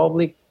Dominican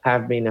Republic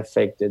have been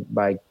affected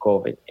by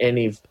COVID. And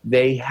if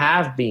they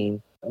have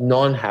been,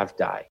 none have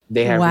died.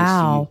 They have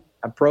received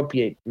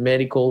appropriate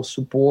medical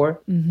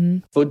support,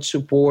 food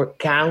support,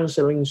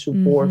 counseling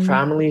support,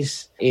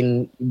 families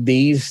in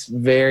these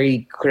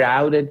very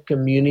crowded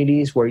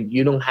communities where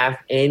you don't have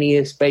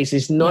any space.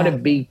 It's not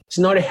it's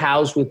not a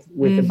house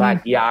with a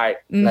backyard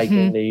like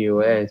in the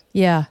US.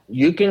 Yeah.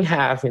 You can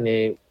have in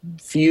a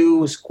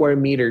few square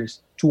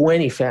meters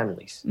 20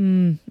 families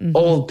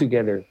all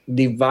together,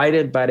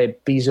 divided by a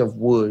piece of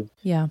wood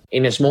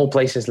in a small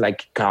places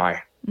like a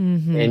car.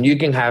 And you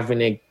can have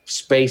in a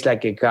space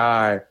like a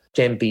car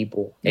 10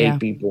 people,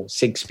 8 people,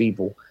 6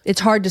 people. It's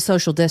hard to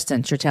social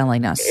distance, you're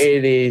telling us.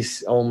 It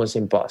is almost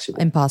impossible.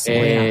 Impossible,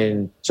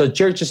 and so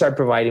churches are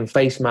providing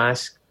face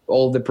masks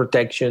all the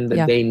protection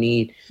that they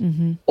need.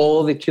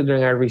 All the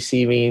children are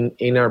receiving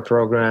in our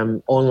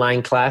program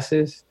online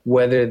classes,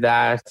 whether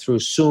that's through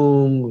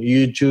Zoom,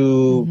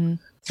 YouTube,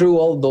 through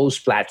all those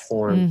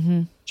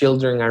platforms.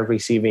 Children are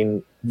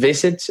receiving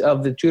visits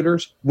of the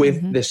tutors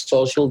with the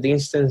social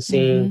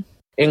distancing.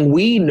 And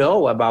we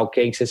know about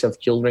cases of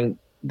children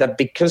that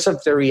because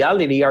of the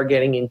reality are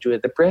getting into a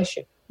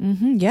depression.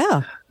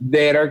 Yeah.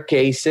 There are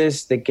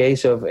cases, the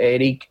case of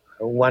Eric,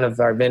 one of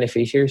our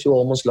beneficiaries who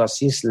almost lost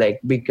his leg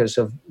because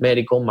of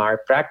medical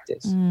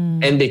malpractice.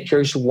 And the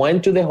church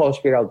went to the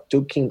hospital,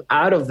 took him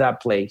out of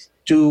that place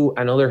to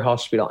another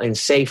hospital and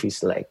saved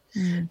his leg.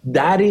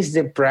 That is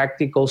the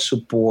practical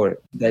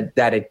support that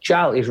a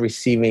child is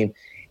receiving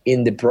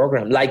in the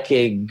program. Like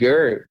a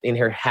girl in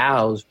her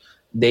house,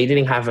 they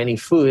didn't have any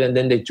food. And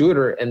then the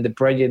tutor and the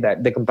project,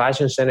 that the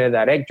Compassion Center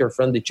director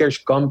from the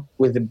church come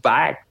with a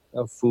bag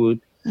of food.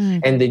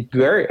 And the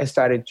girl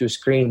started to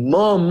scream,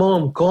 "Mom,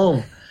 Mom,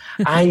 come."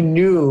 I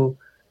knew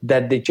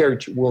that the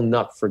church will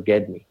not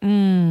forget me.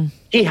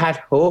 She had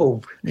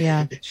hope.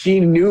 Yeah. She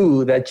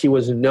knew that she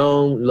was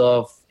known,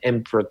 loved,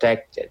 and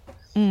protected.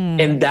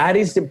 And that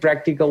is the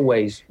practical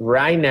ways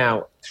right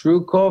now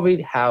through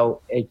COVID, how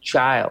a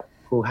child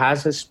who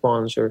has a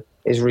sponsor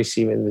is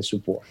receiving the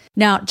support.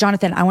 Now,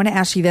 Jonathan, I want to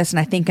ask you this, and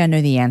I think I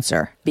know the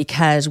answer,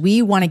 because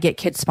we want to get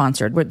kids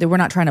sponsored. We're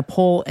not trying to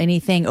pull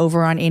anything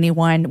over on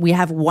anyone. We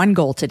have one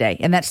goal today,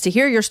 and that's to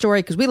hear your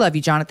story, because we love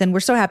you, Jonathan. We're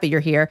so happy you're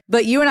here.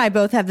 But you and I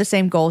both have the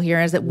same goal here,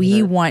 is that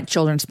we want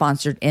children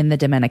sponsored in the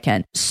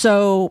Dominican.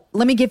 So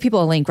let me give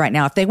people a link right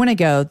now. If they want to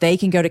go, they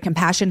can go to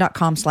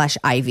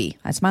compassion.com/Ivy.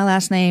 That's my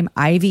last name,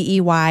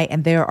 Ivey.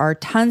 And there are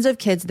tons of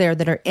kids there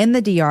that are in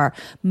the DR.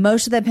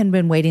 Most of them have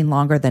been waiting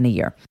longer than a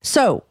year.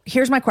 So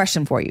here's my question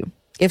for you.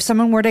 If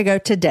someone were to go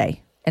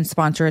today and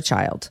sponsor a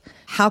child,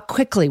 how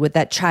quickly would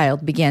that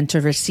child begin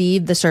to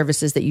receive the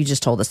services that you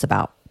just told us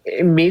about?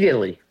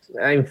 Immediately.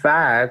 In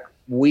fact,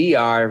 we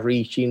are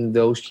reaching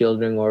those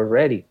children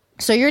already.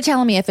 So you're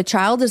telling me if a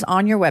child is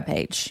on your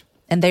webpage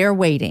and they are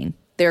waiting,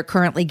 they're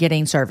currently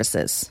getting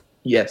services?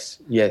 Yes.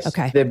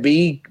 Okay. The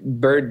big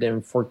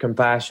burden for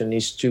Compassion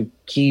is to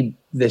keep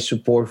the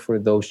support for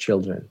those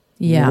children.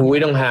 Yeah. We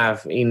don't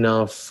have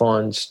enough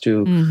funds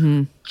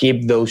to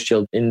keep those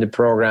children in the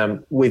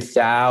program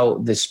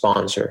without the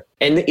sponsor.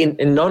 And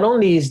not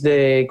only is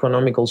the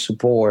economical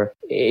support,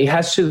 it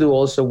has to do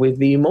also with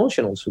the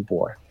emotional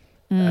support.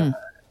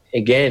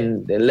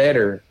 Again, the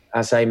letter,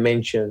 as I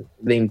mentioned,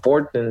 the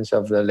importance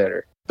of the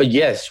letter. But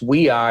yes,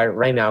 we are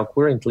right now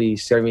currently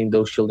serving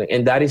those children.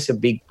 And that is a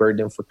big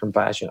burden for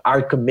Compassion.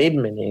 Our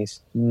commitment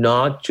is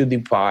not to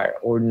depart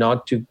or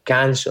not to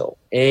cancel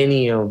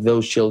any of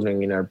those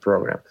children in our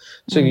program.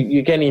 So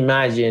you can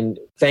imagine,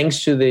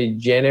 thanks to the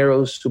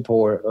generous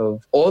support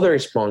of other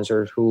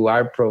sponsors who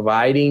are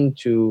providing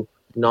to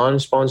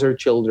non-sponsored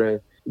children,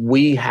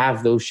 we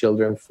have those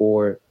children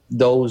for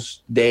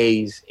those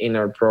days in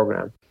our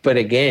program. But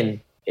again,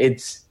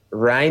 it's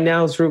right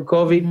now through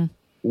COVID,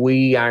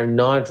 we are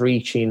not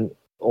reaching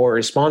or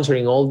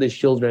sponsoring all the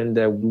children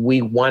that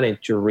we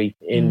wanted to reach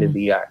in the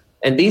DR.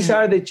 And these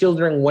are the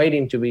children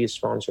waiting to be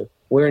sponsored.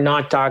 We're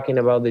not talking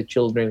about the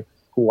children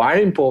who are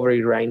in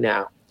poverty right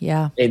now.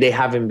 Yeah. And they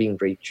haven't been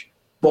reached.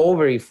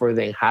 Poverty for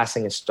them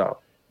hasn't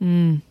stopped.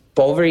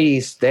 Poverty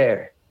is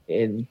there.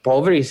 And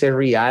poverty is a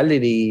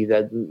reality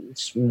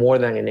that's more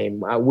than a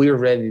name. We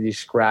already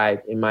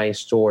described in my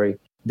story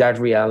that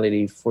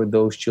reality for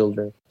those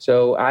children.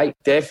 So I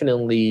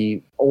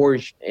definitely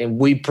urge, and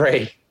we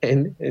pray,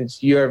 and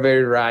you are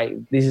very right.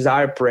 This is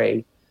our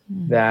prayer,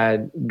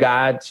 that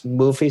God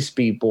move his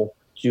people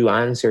to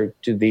answer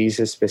to this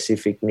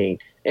specific need.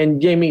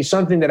 And Jamie,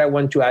 something that I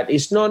want to add,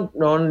 it's not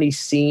only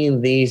seeing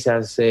this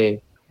as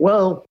I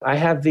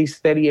have these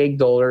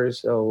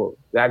 $38, so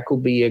that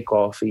could be a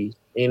coffee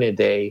in a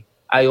day.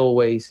 I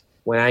always,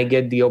 when I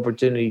get the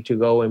opportunity to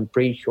go and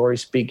preach or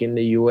speak in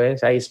the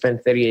U.S., I spend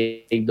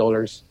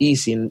 $38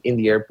 easy in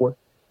the airport.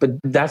 But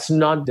that's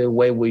not the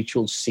way we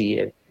should see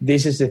it.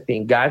 This is the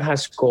thing. God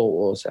has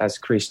called us as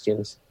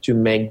Christians to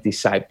make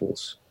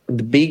disciples.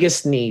 The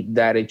biggest need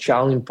that a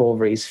child in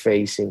poverty is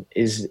facing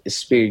is a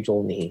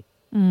spiritual need.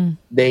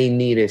 They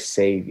need a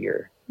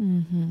savior.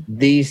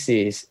 This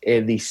is a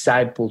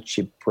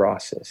discipleship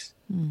process.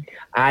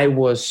 I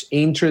was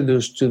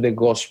introduced to the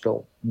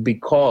gospel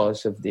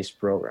because of this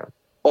program.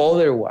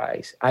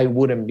 Otherwise, I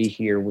wouldn't be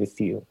here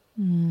with you.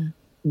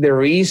 The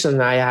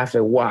reason I have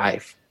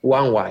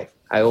one wife,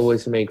 I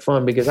always make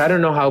fun because I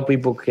don't know how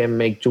people can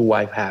make two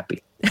wives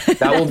happy.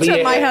 That will be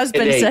what my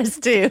husband says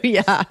too.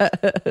 Yeah.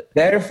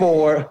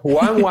 Therefore,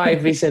 one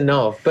wife is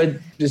enough. But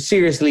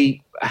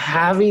seriously,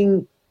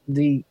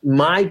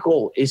 my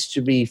goal is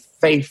to be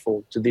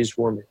faithful to this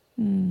woman.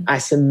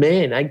 As a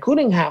man, I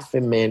couldn't have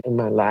a man in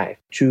my life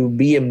to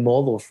be a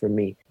model for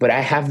me. But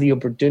I have the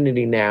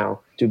opportunity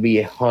now to be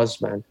a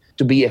husband,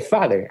 to be a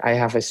father. I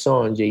have a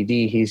son,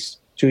 JD. He's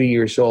 2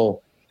 years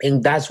old.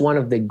 And that's one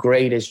of the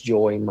greatest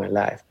joy in my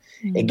life.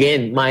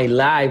 Again, my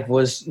life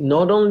was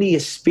not only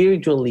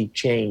spiritually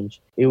changed,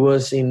 it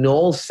was in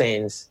all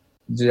sense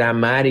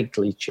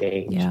dramatically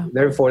changed. Yeah.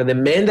 Therefore, the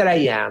man that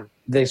I am,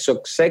 the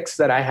success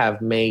that I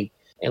have made,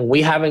 and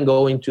we haven't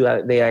gone into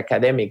the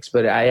academics,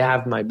 but I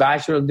have my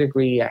bachelor's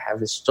degree. I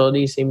have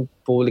studies in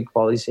public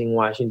policy in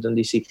Washington,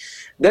 D.C.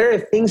 There are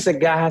things that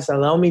God has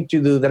allowed me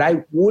to do that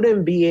I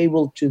wouldn't be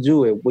able to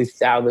do it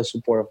without the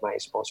support of my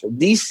sponsor.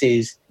 This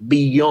is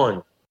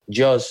beyond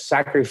just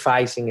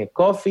sacrificing a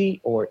coffee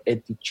or a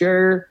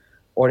teacher,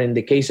 or in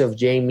the case of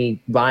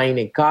Jamie, buying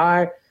a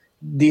car.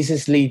 This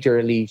is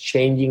literally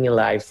changing a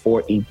life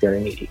for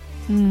eternity.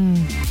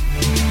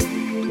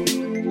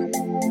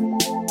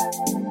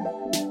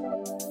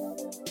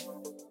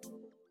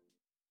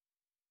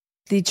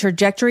 The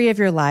trajectory of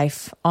your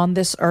life on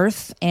this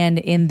earth and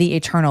in the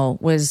eternal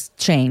was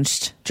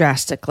changed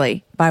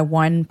drastically by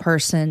one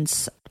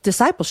person's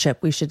discipleship,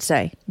 we should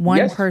say.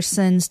 One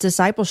person's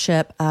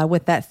discipleship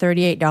with that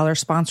 $38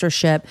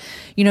 sponsorship.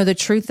 You know, the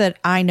truth that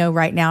I know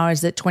right now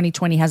is that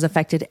 2020 has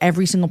affected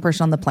every single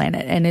person on the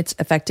planet, and it's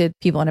affected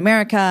people in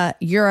America,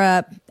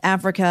 Europe,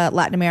 Africa,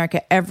 Latin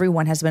America.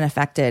 Everyone has been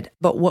affected.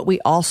 But what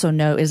we also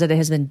know is that it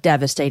has been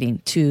devastating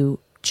to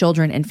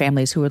children and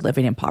families who are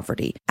living in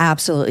poverty.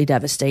 Absolutely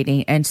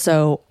devastating. And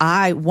so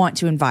I want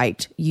to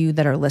invite you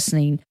that are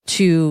listening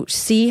to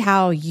see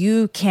how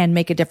you can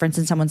make a difference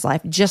in someone's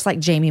life, just like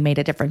Jamie made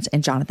a difference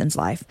in Jonathan's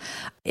life.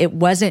 It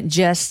wasn't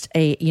just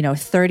a,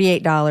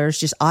 $38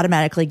 just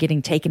automatically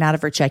getting taken out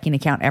of her checking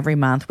account every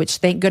month, which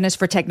thank goodness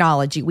for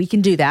technology. We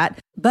can do that.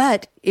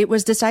 But it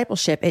was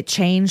discipleship. It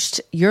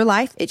changed your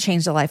life. It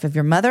changed the life of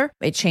your mother.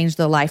 It changed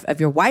the life of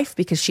your wife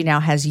because she now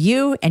has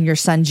you and your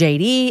son,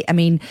 JD. I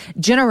mean,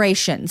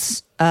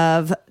 generations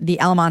of the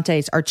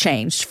Almontes are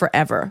changed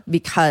forever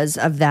because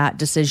of that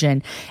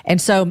decision.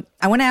 And so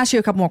I want to ask you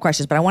a couple more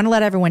questions, but I want to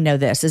let everyone know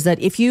this, is that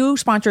if you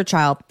sponsor a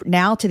child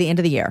now to the end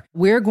of the year,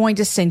 we're going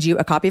to send you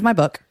a copy of my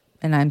book.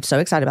 And I'm so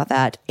excited about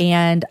that.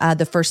 And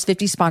the first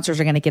 50 sponsors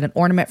are going to get an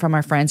ornament from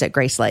our friends at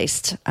Grace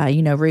Laced.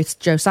 Ruth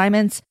Jo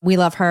Simons. We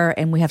love her,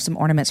 and we have some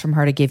ornaments from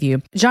her to give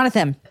you.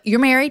 Jonathan, you're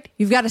married.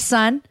 You've got a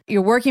son.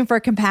 You're working for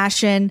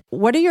Compassion.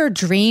 What are your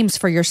dreams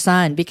for your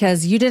son?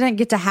 Because you didn't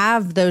get to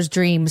have those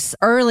dreams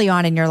early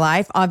on in your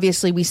life.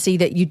 Obviously, we see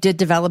that you did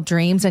develop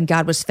dreams, and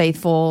God was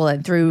faithful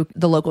and through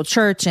the local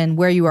church and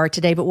where you are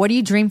today. But what do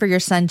you dream for your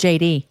son,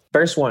 JD?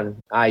 First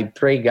one, I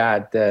pray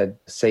God that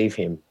save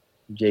him.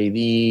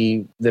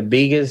 JD, the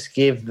biggest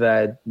gift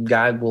that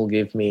God will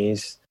give me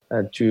is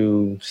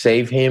to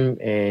save him,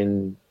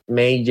 and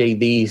may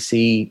JD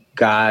see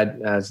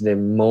God as the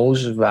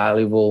most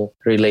valuable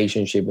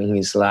relationship in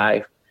his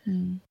life.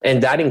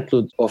 And that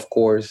includes, of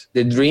course,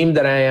 the dream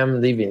that I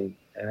am living.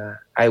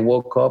 I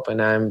woke up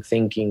and I'm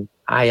thinking,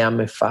 I am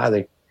a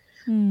father.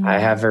 I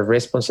have a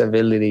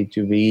responsibility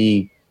to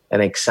be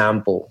an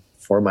example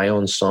for my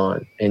own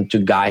son and to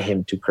guide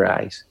him to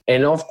Christ.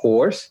 And of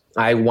course,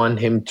 I want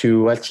him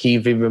to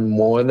achieve even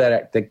more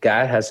that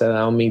God has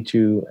allowed me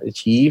to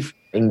achieve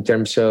in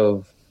terms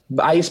of,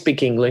 I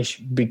speak English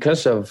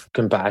because of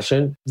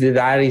Compassion.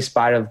 That is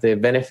part of the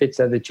benefits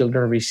that the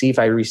children receive.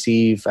 I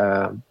receive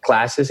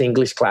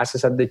English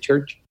classes at the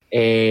church.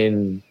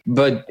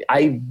 But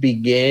I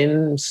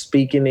began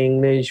speaking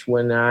English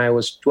when I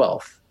was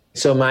 12.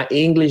 So my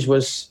English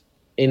was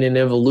in an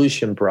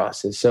evolution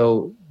process.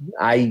 So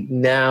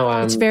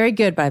it's very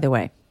good, by the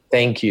way.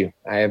 Thank you.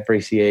 I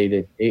appreciate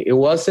it. It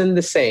wasn't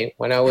the same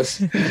when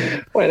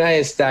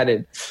I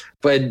started,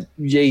 but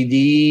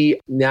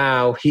JD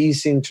now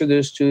he's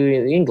introduced to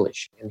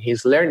English and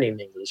he's learning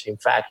English. In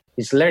fact,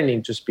 he's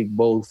learning to speak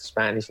both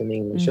Spanish and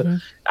English. So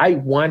I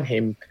want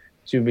him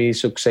to be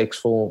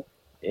successful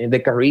in the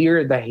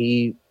career that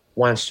he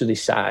wants to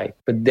decide.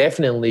 But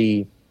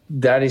definitely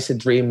that is a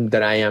dream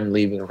that I am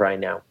living right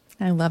now.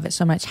 I love it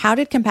so much. How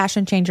did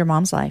Compassion change your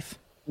mom's life?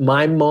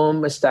 My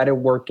mom started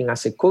working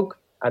as a cook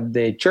at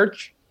the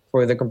church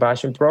for the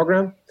Compassion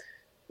program.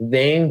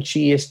 Then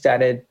she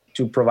started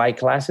to provide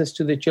classes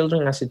to the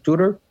children as a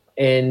tutor.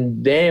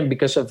 And then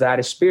because of that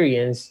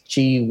experience,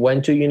 she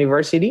went to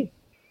university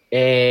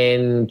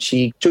and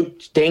she took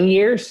 10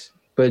 years,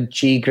 but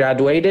she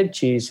graduated.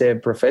 She's a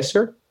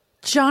professor.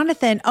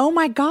 Jonathan, oh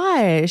my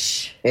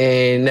gosh.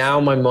 And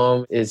now my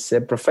mom is a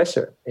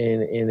professor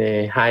in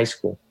a high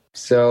school.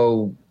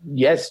 So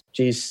yes,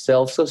 she's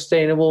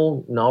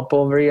self-sustainable, not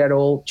poverty at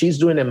all. She's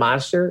doing a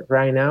master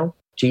right now.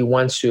 She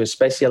wants to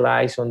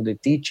specialize on the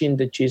teaching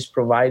that she's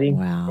providing.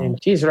 Wow.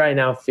 And she's right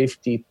now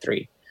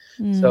 53.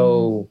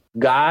 So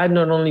God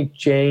not only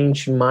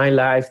changed my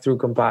life through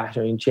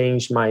Compassion, it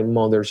changed my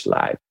mother's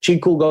life. She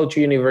could go to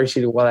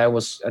university while I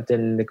was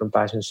attending the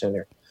Compassion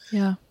Center.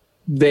 Yeah.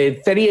 The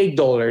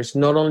 $38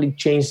 not only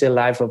changed the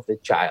life of the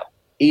child,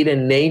 it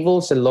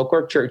enables a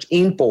local church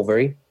in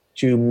poverty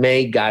to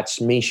make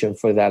God's mission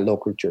for that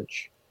local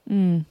church.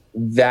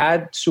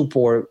 That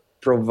support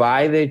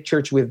provides the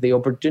church with the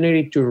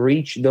opportunity to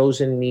reach those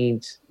in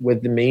need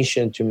with the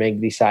mission to make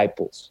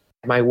disciples.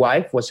 My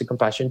wife was a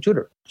Compassion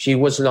tutor. She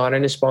was not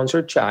a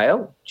sponsored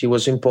child. She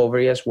was in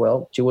poverty as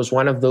well. She was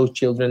one of those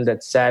children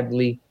that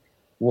sadly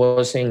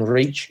was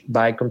enriched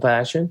by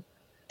Compassion.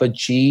 but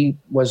she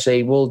was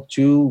able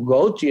to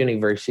go to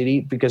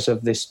university because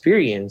of the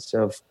experience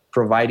of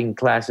providing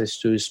classes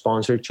to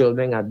sponsor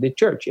children at the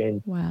church.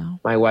 And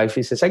Wow. my wife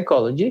is a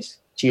psychologist.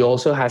 She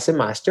also has a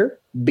master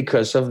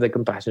because of the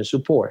compassion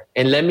support.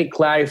 And let me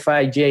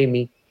clarify,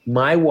 Jamie,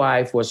 my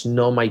wife was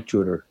not my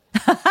tutor.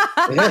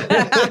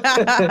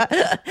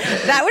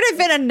 That would have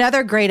been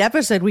another great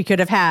episode we could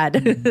have had.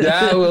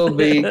 That will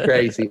be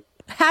crazy.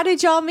 How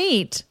did y'all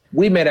meet?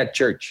 We met at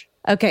church.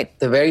 Okay.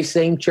 The very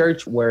same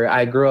church where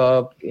I grew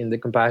up in the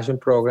compassion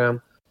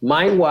program.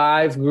 My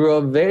wife grew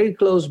up very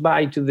close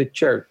by to the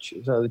church.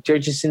 So the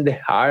church is in the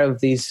heart of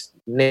this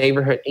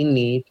neighborhood in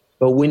need,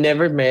 but we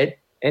never met.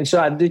 And so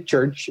at the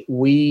church,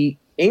 we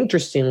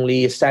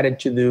interestingly started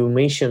to do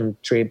mission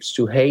trips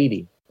to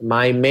Haiti.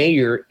 My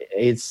major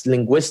is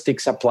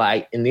linguistics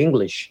applied in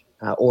English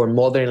or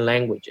modern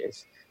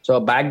languages.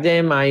 So back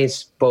then I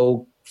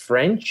spoke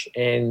French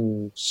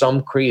and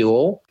some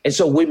Creole. And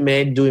so we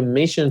met doing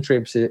mission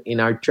trips in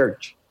our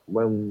church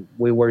when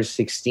we were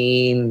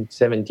 16,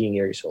 17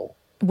 years old.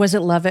 Was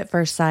it love at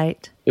first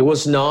sight? It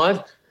was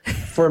not.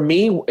 For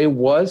me, it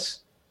was.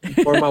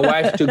 For my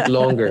wife, took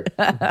longer.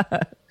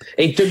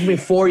 It took me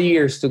 4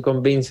 years to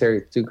convince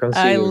her to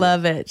consider. I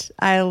love it.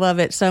 I love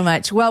it so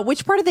much. Well,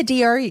 which part of the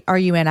DR are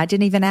you in? I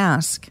didn't even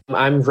ask.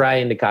 I'm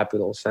right in the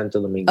capital,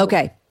 Santo Domingo.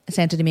 Okay.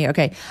 Santo Domingo.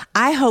 Okay.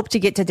 I hope to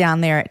get down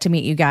there to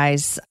meet you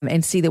guys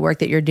and see the work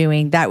that you're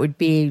doing. That would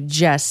be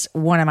just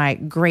one of my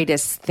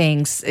greatest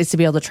things, is to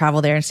be able to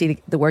travel there and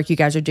see the work you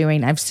guys are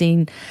doing. I've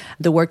seen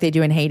the work they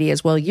do in Haiti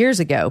as well years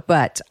ago,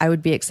 but I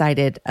would be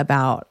excited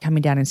about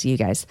coming down and see you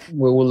guys.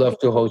 We would love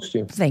to host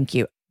you. Thank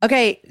you.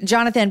 Okay,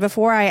 Jonathan,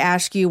 before I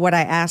ask you what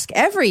I ask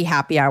every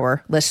happy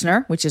hour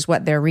listener, which is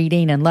what they're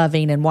reading and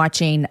loving and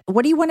watching,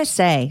 what do you want to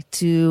say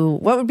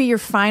what would be your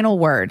final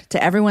word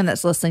to everyone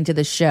that's listening to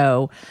the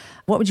show?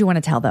 What would you want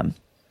to tell them?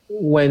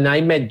 When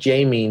I met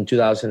Jamie in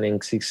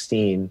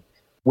 2016,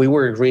 we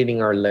were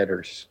reading our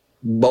letters.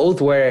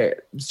 Both were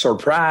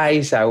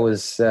surprised. I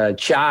was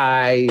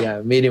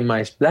shy, meeting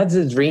that's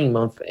the dream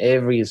of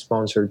every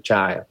sponsored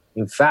child.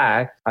 In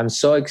fact, I'm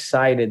so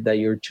excited that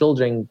your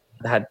children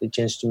had the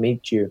chance to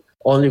meet you.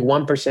 Only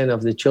 1%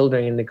 of the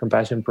children in the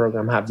compassion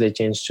program have the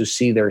chance to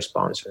see their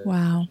sponsor.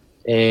 Wow.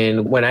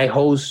 And when I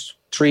host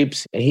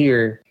trips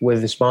here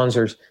with the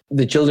sponsors,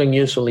 the children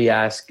usually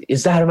ask,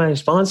 is that my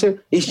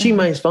sponsor? Is she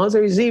my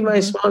sponsor? Is he my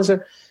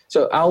sponsor?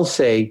 So I'll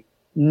say,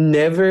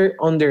 never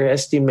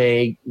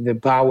underestimate the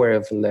power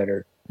of a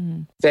letter.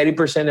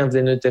 30% of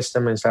the New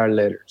Testaments are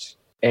letters.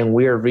 And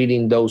we are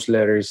reading those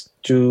letters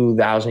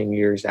 2,000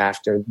 years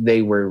after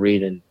they were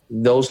written.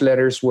 Those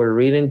letters were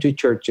written to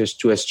churches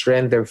to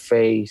strengthen their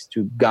faith,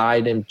 to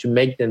guide them, to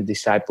make them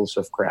disciples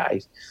of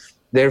Christ.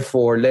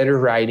 Therefore, letter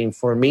writing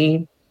for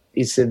me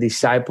is a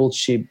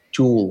discipleship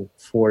tool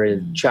for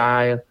a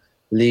child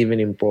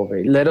living in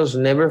poverty. Let us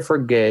never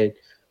forget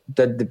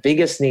that the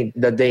biggest need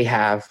that they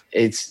have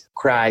is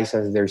Christ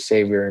as their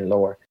Savior and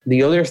Lord.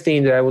 The other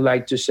thing that I would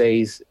like to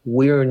say is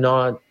we are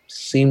not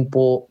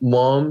simple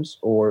moms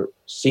or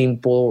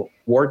simple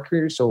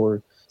workers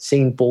or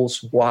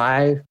simple's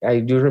wife. I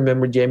do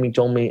remember Jamie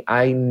told me,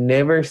 I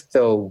never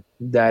thought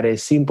that a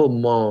simple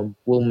mom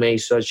will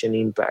make such an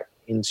impact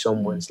in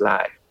someone's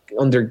life.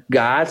 Under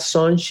God's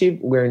sonship,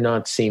 we're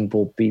not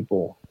simple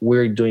people.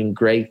 We're doing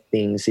great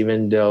things,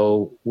 even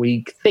though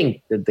we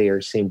think that they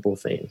are simple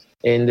things.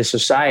 In the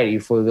society,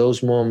 for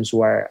those moms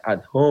who are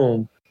at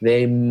home,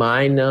 they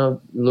might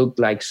not look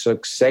like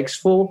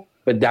successful,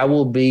 but that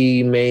will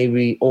be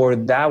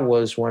that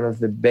was one of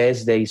the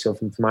best days of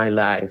my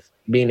life,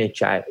 being a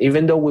child.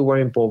 Even though we were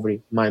in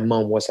poverty, my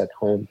mom was at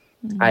home.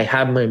 I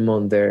had my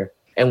mom there.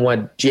 And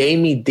what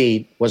Jamie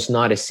did was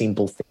not a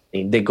simple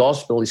thing. The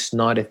gospel is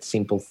not a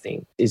simple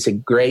thing. It's a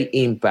great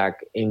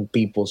impact in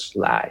people's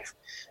life.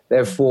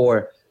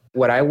 Therefore,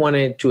 what I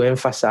wanted to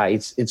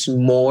emphasize, it's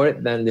more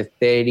than the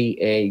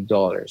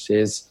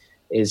 $38.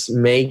 It's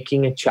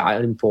making a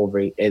child in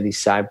poverty a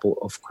disciple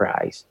of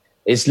Christ.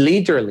 It's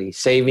literally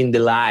saving the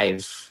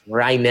lives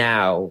right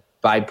now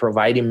by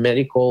providing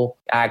medical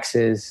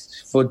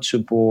access, food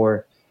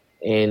support,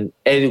 and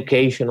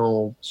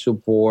educational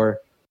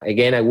support.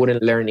 Again, I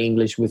wouldn't learn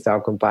English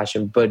without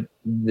compassion, but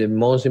the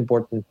most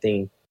important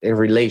thing, a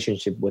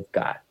relationship with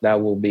God.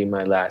 That will be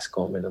my last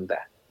comment on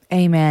that.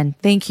 Amen.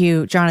 Thank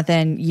you,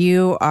 Jonathan.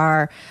 You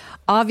are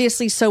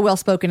obviously so well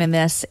spoken in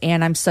this,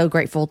 and I'm so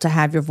grateful to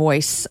have your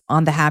voice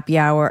on the happy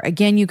hour.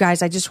 Again, you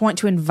guys, I just want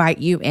to invite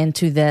you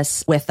into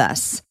this with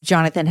us.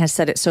 Jonathan has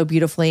said it so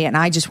beautifully, and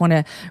I just want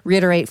to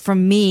reiterate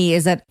from me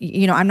is that,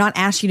 I'm not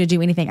asking you to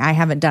do anything I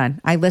haven't done.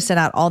 I listed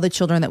out all the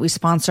children that we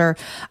sponsor.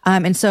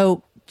 And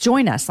so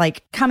join us.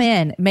 Like, come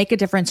in, make a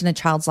difference in a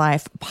child's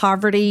life.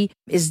 Poverty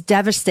is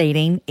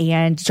devastating.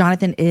 And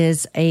Jonathan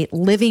is a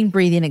living,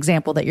 breathing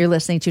example that you're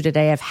listening to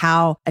today of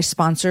how a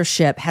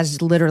sponsorship has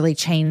literally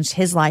changed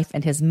his life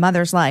and his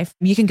mother's life.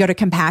 You can go to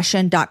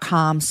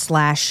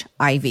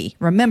compassion.com/Ivy.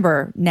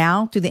 Remember,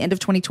 now through the end of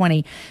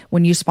 2020,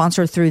 when you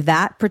sponsor through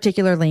that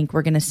particular link,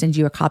 we're going to send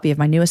you a copy of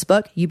my newest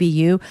book,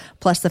 UBU,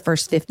 plus the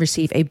first 5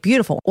 receive a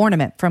beautiful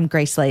ornament from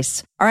Grace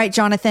Lace. All right,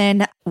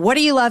 Jonathan, what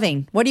are you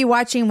loving? What are you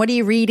watching? What are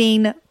you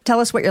reading? Tell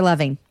us what you're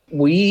loving.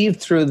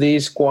 Through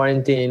this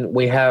quarantine,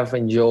 we have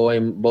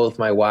enjoyed, both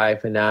my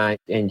wife and I,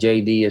 and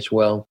JD as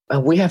well.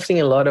 We have seen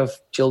a lot of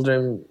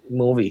children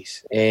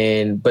movies,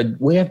 but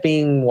we have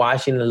been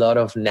watching a lot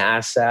of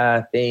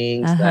NASA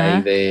things,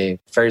 like the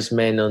first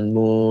man on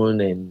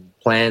moon and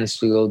plans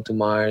to go to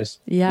Mars.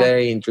 Yeah.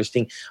 Very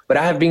interesting. But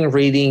I have been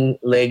reading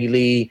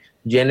lately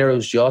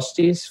Generous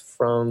Justice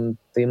from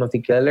Timothy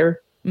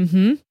Keller.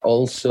 Mm-hmm.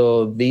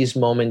 Also, This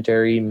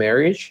Momentary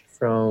Marriage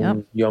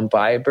from John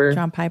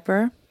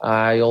Piper.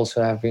 I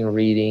also have been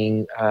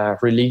reading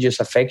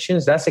Religious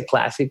Affections. That's a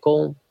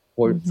classical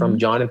from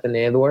Jonathan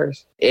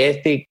Edwards.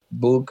 Ethic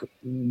book,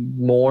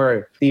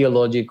 more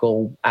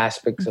theological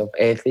aspects of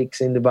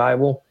ethics in the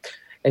Bible.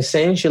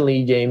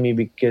 Essentially, Jamie,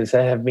 because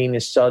I have been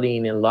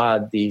studying a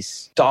lot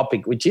this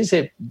topic, which is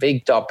a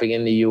big topic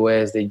in the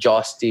U.S., the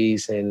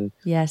justice and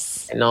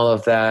all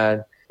of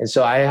that. And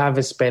so I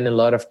have spent a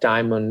lot of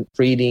time on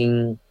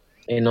reading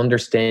and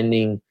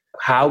understanding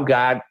how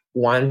God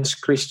wants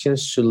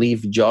Christians to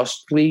live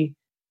justly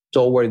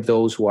toward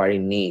those who are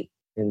in need.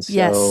 And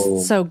so,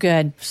 so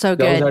good. So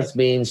good. Those have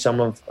been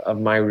some of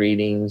my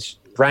readings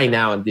right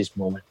now at this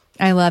moment.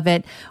 I love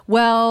it.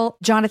 Well,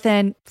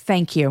 Jonathan,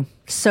 thank you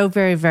so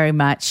very, very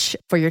much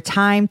for your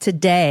time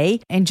today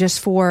and just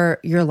for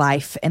your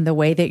life and the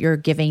way that you're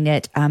giving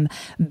it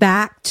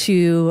back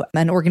to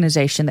an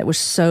organization that was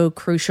so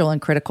crucial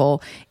and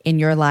critical in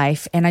your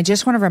life. And I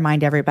just want to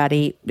remind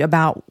everybody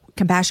about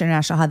Compassion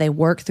International, how they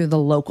work through the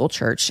local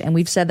church. And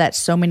we've said that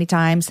so many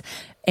times.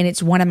 And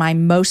it's one of my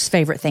most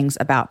favorite things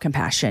about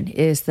Compassion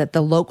is that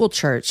the local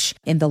church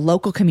in the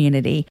local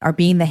community are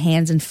being the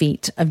hands and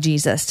feet of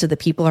Jesus to the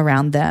people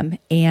around them.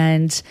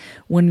 And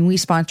when we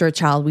sponsor a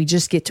child, we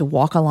just get to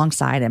walk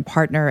alongside and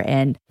partner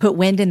and put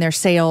wind in their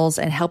sails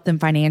and help them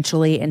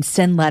financially and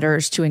send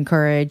letters to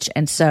encourage.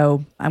 And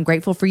so I'm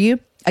grateful for you.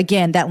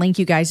 Again, that link,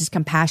 you guys, is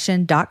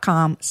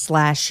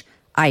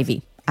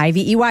compassion.com/Ivy.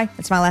 Ivey.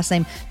 That's my last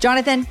name.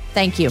 Jonathan,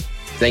 thank you.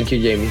 Thank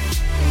you, Jamie.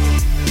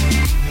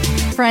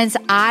 Friends,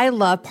 I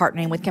love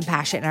partnering with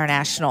Compassion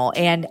International.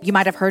 And you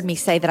might have heard me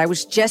say that I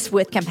was just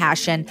with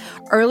Compassion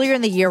earlier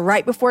in the year,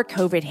 right before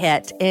COVID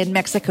hit in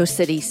Mexico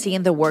City,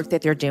 seeing the work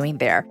that they're doing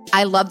there.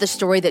 I love the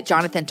story that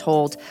Jonathan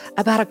told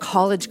about a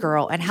college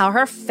girl and how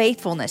her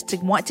faithfulness to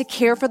want to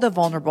care for the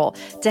vulnerable,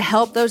 to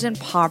help those in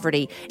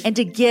poverty, and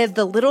to give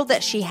the little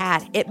that she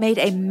had, it made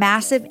a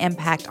massive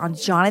impact on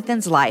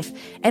Jonathan's life.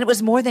 And it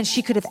was more than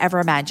she could have ever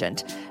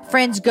imagined.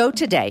 Friends, go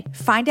today.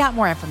 Find out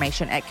more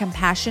information at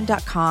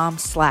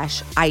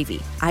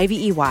compassion.com/Ivy.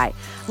 Ivey.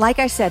 Like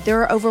I said, there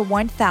are over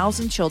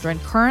 1,000 children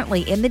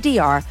currently in the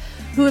DR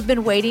who have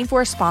been waiting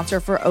for a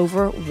sponsor for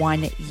over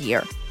 1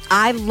 year.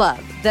 I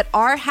love that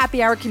our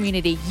happy hour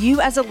community,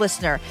 you as a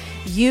listener,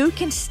 you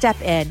can step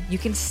in. You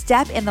can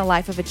step in the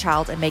life of a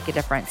child and make a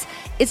difference.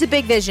 It's a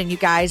big vision, you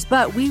guys,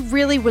 but we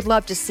really would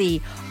love to see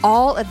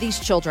all of these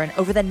children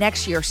over the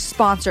next year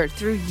sponsored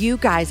through you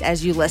guys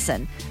as you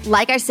listen.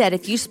 Like I said,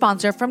 if you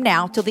sponsor from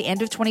now till the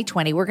end of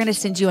 2020, we're going to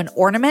send you an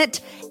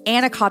ornament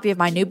and a copy of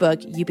my new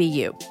book,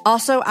 UBU.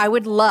 Also, I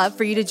would love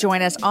for you to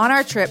join us on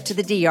our trip to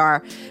the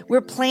DR.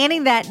 We're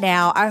planning that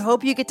now. I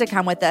hope you get to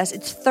come with us.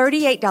 It's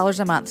 $38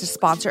 a month to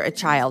sponsor a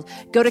child.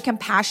 Go to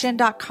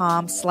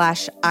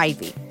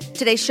compassion.com/Ivy.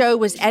 Today's show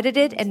was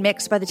edited and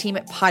mixed by the team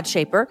at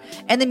Podshaper,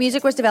 and the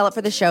music was developed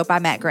for the show by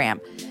Matt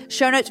Graham.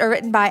 Show notes are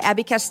written by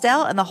Abby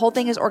Castell, and the whole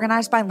thing is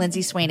organized by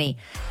Lindsay Sweeney.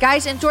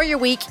 Guys, enjoy your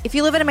week. If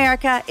you live in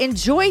America,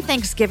 enjoy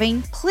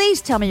Thanksgiving.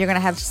 Please tell me you're going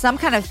to have some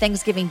kind of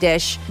Thanksgiving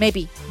dish,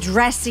 maybe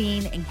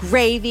dressing and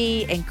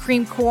gravy and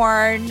cream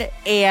corn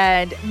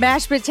and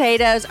mashed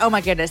potatoes. Oh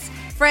my goodness.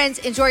 Friends,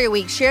 enjoy your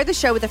week. Share the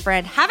show with a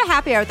friend. Have a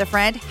happy hour with a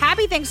friend.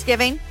 Happy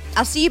Thanksgiving.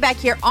 I'll see you back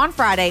here on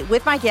Friday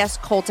with my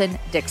guest, Colton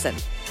Dixon.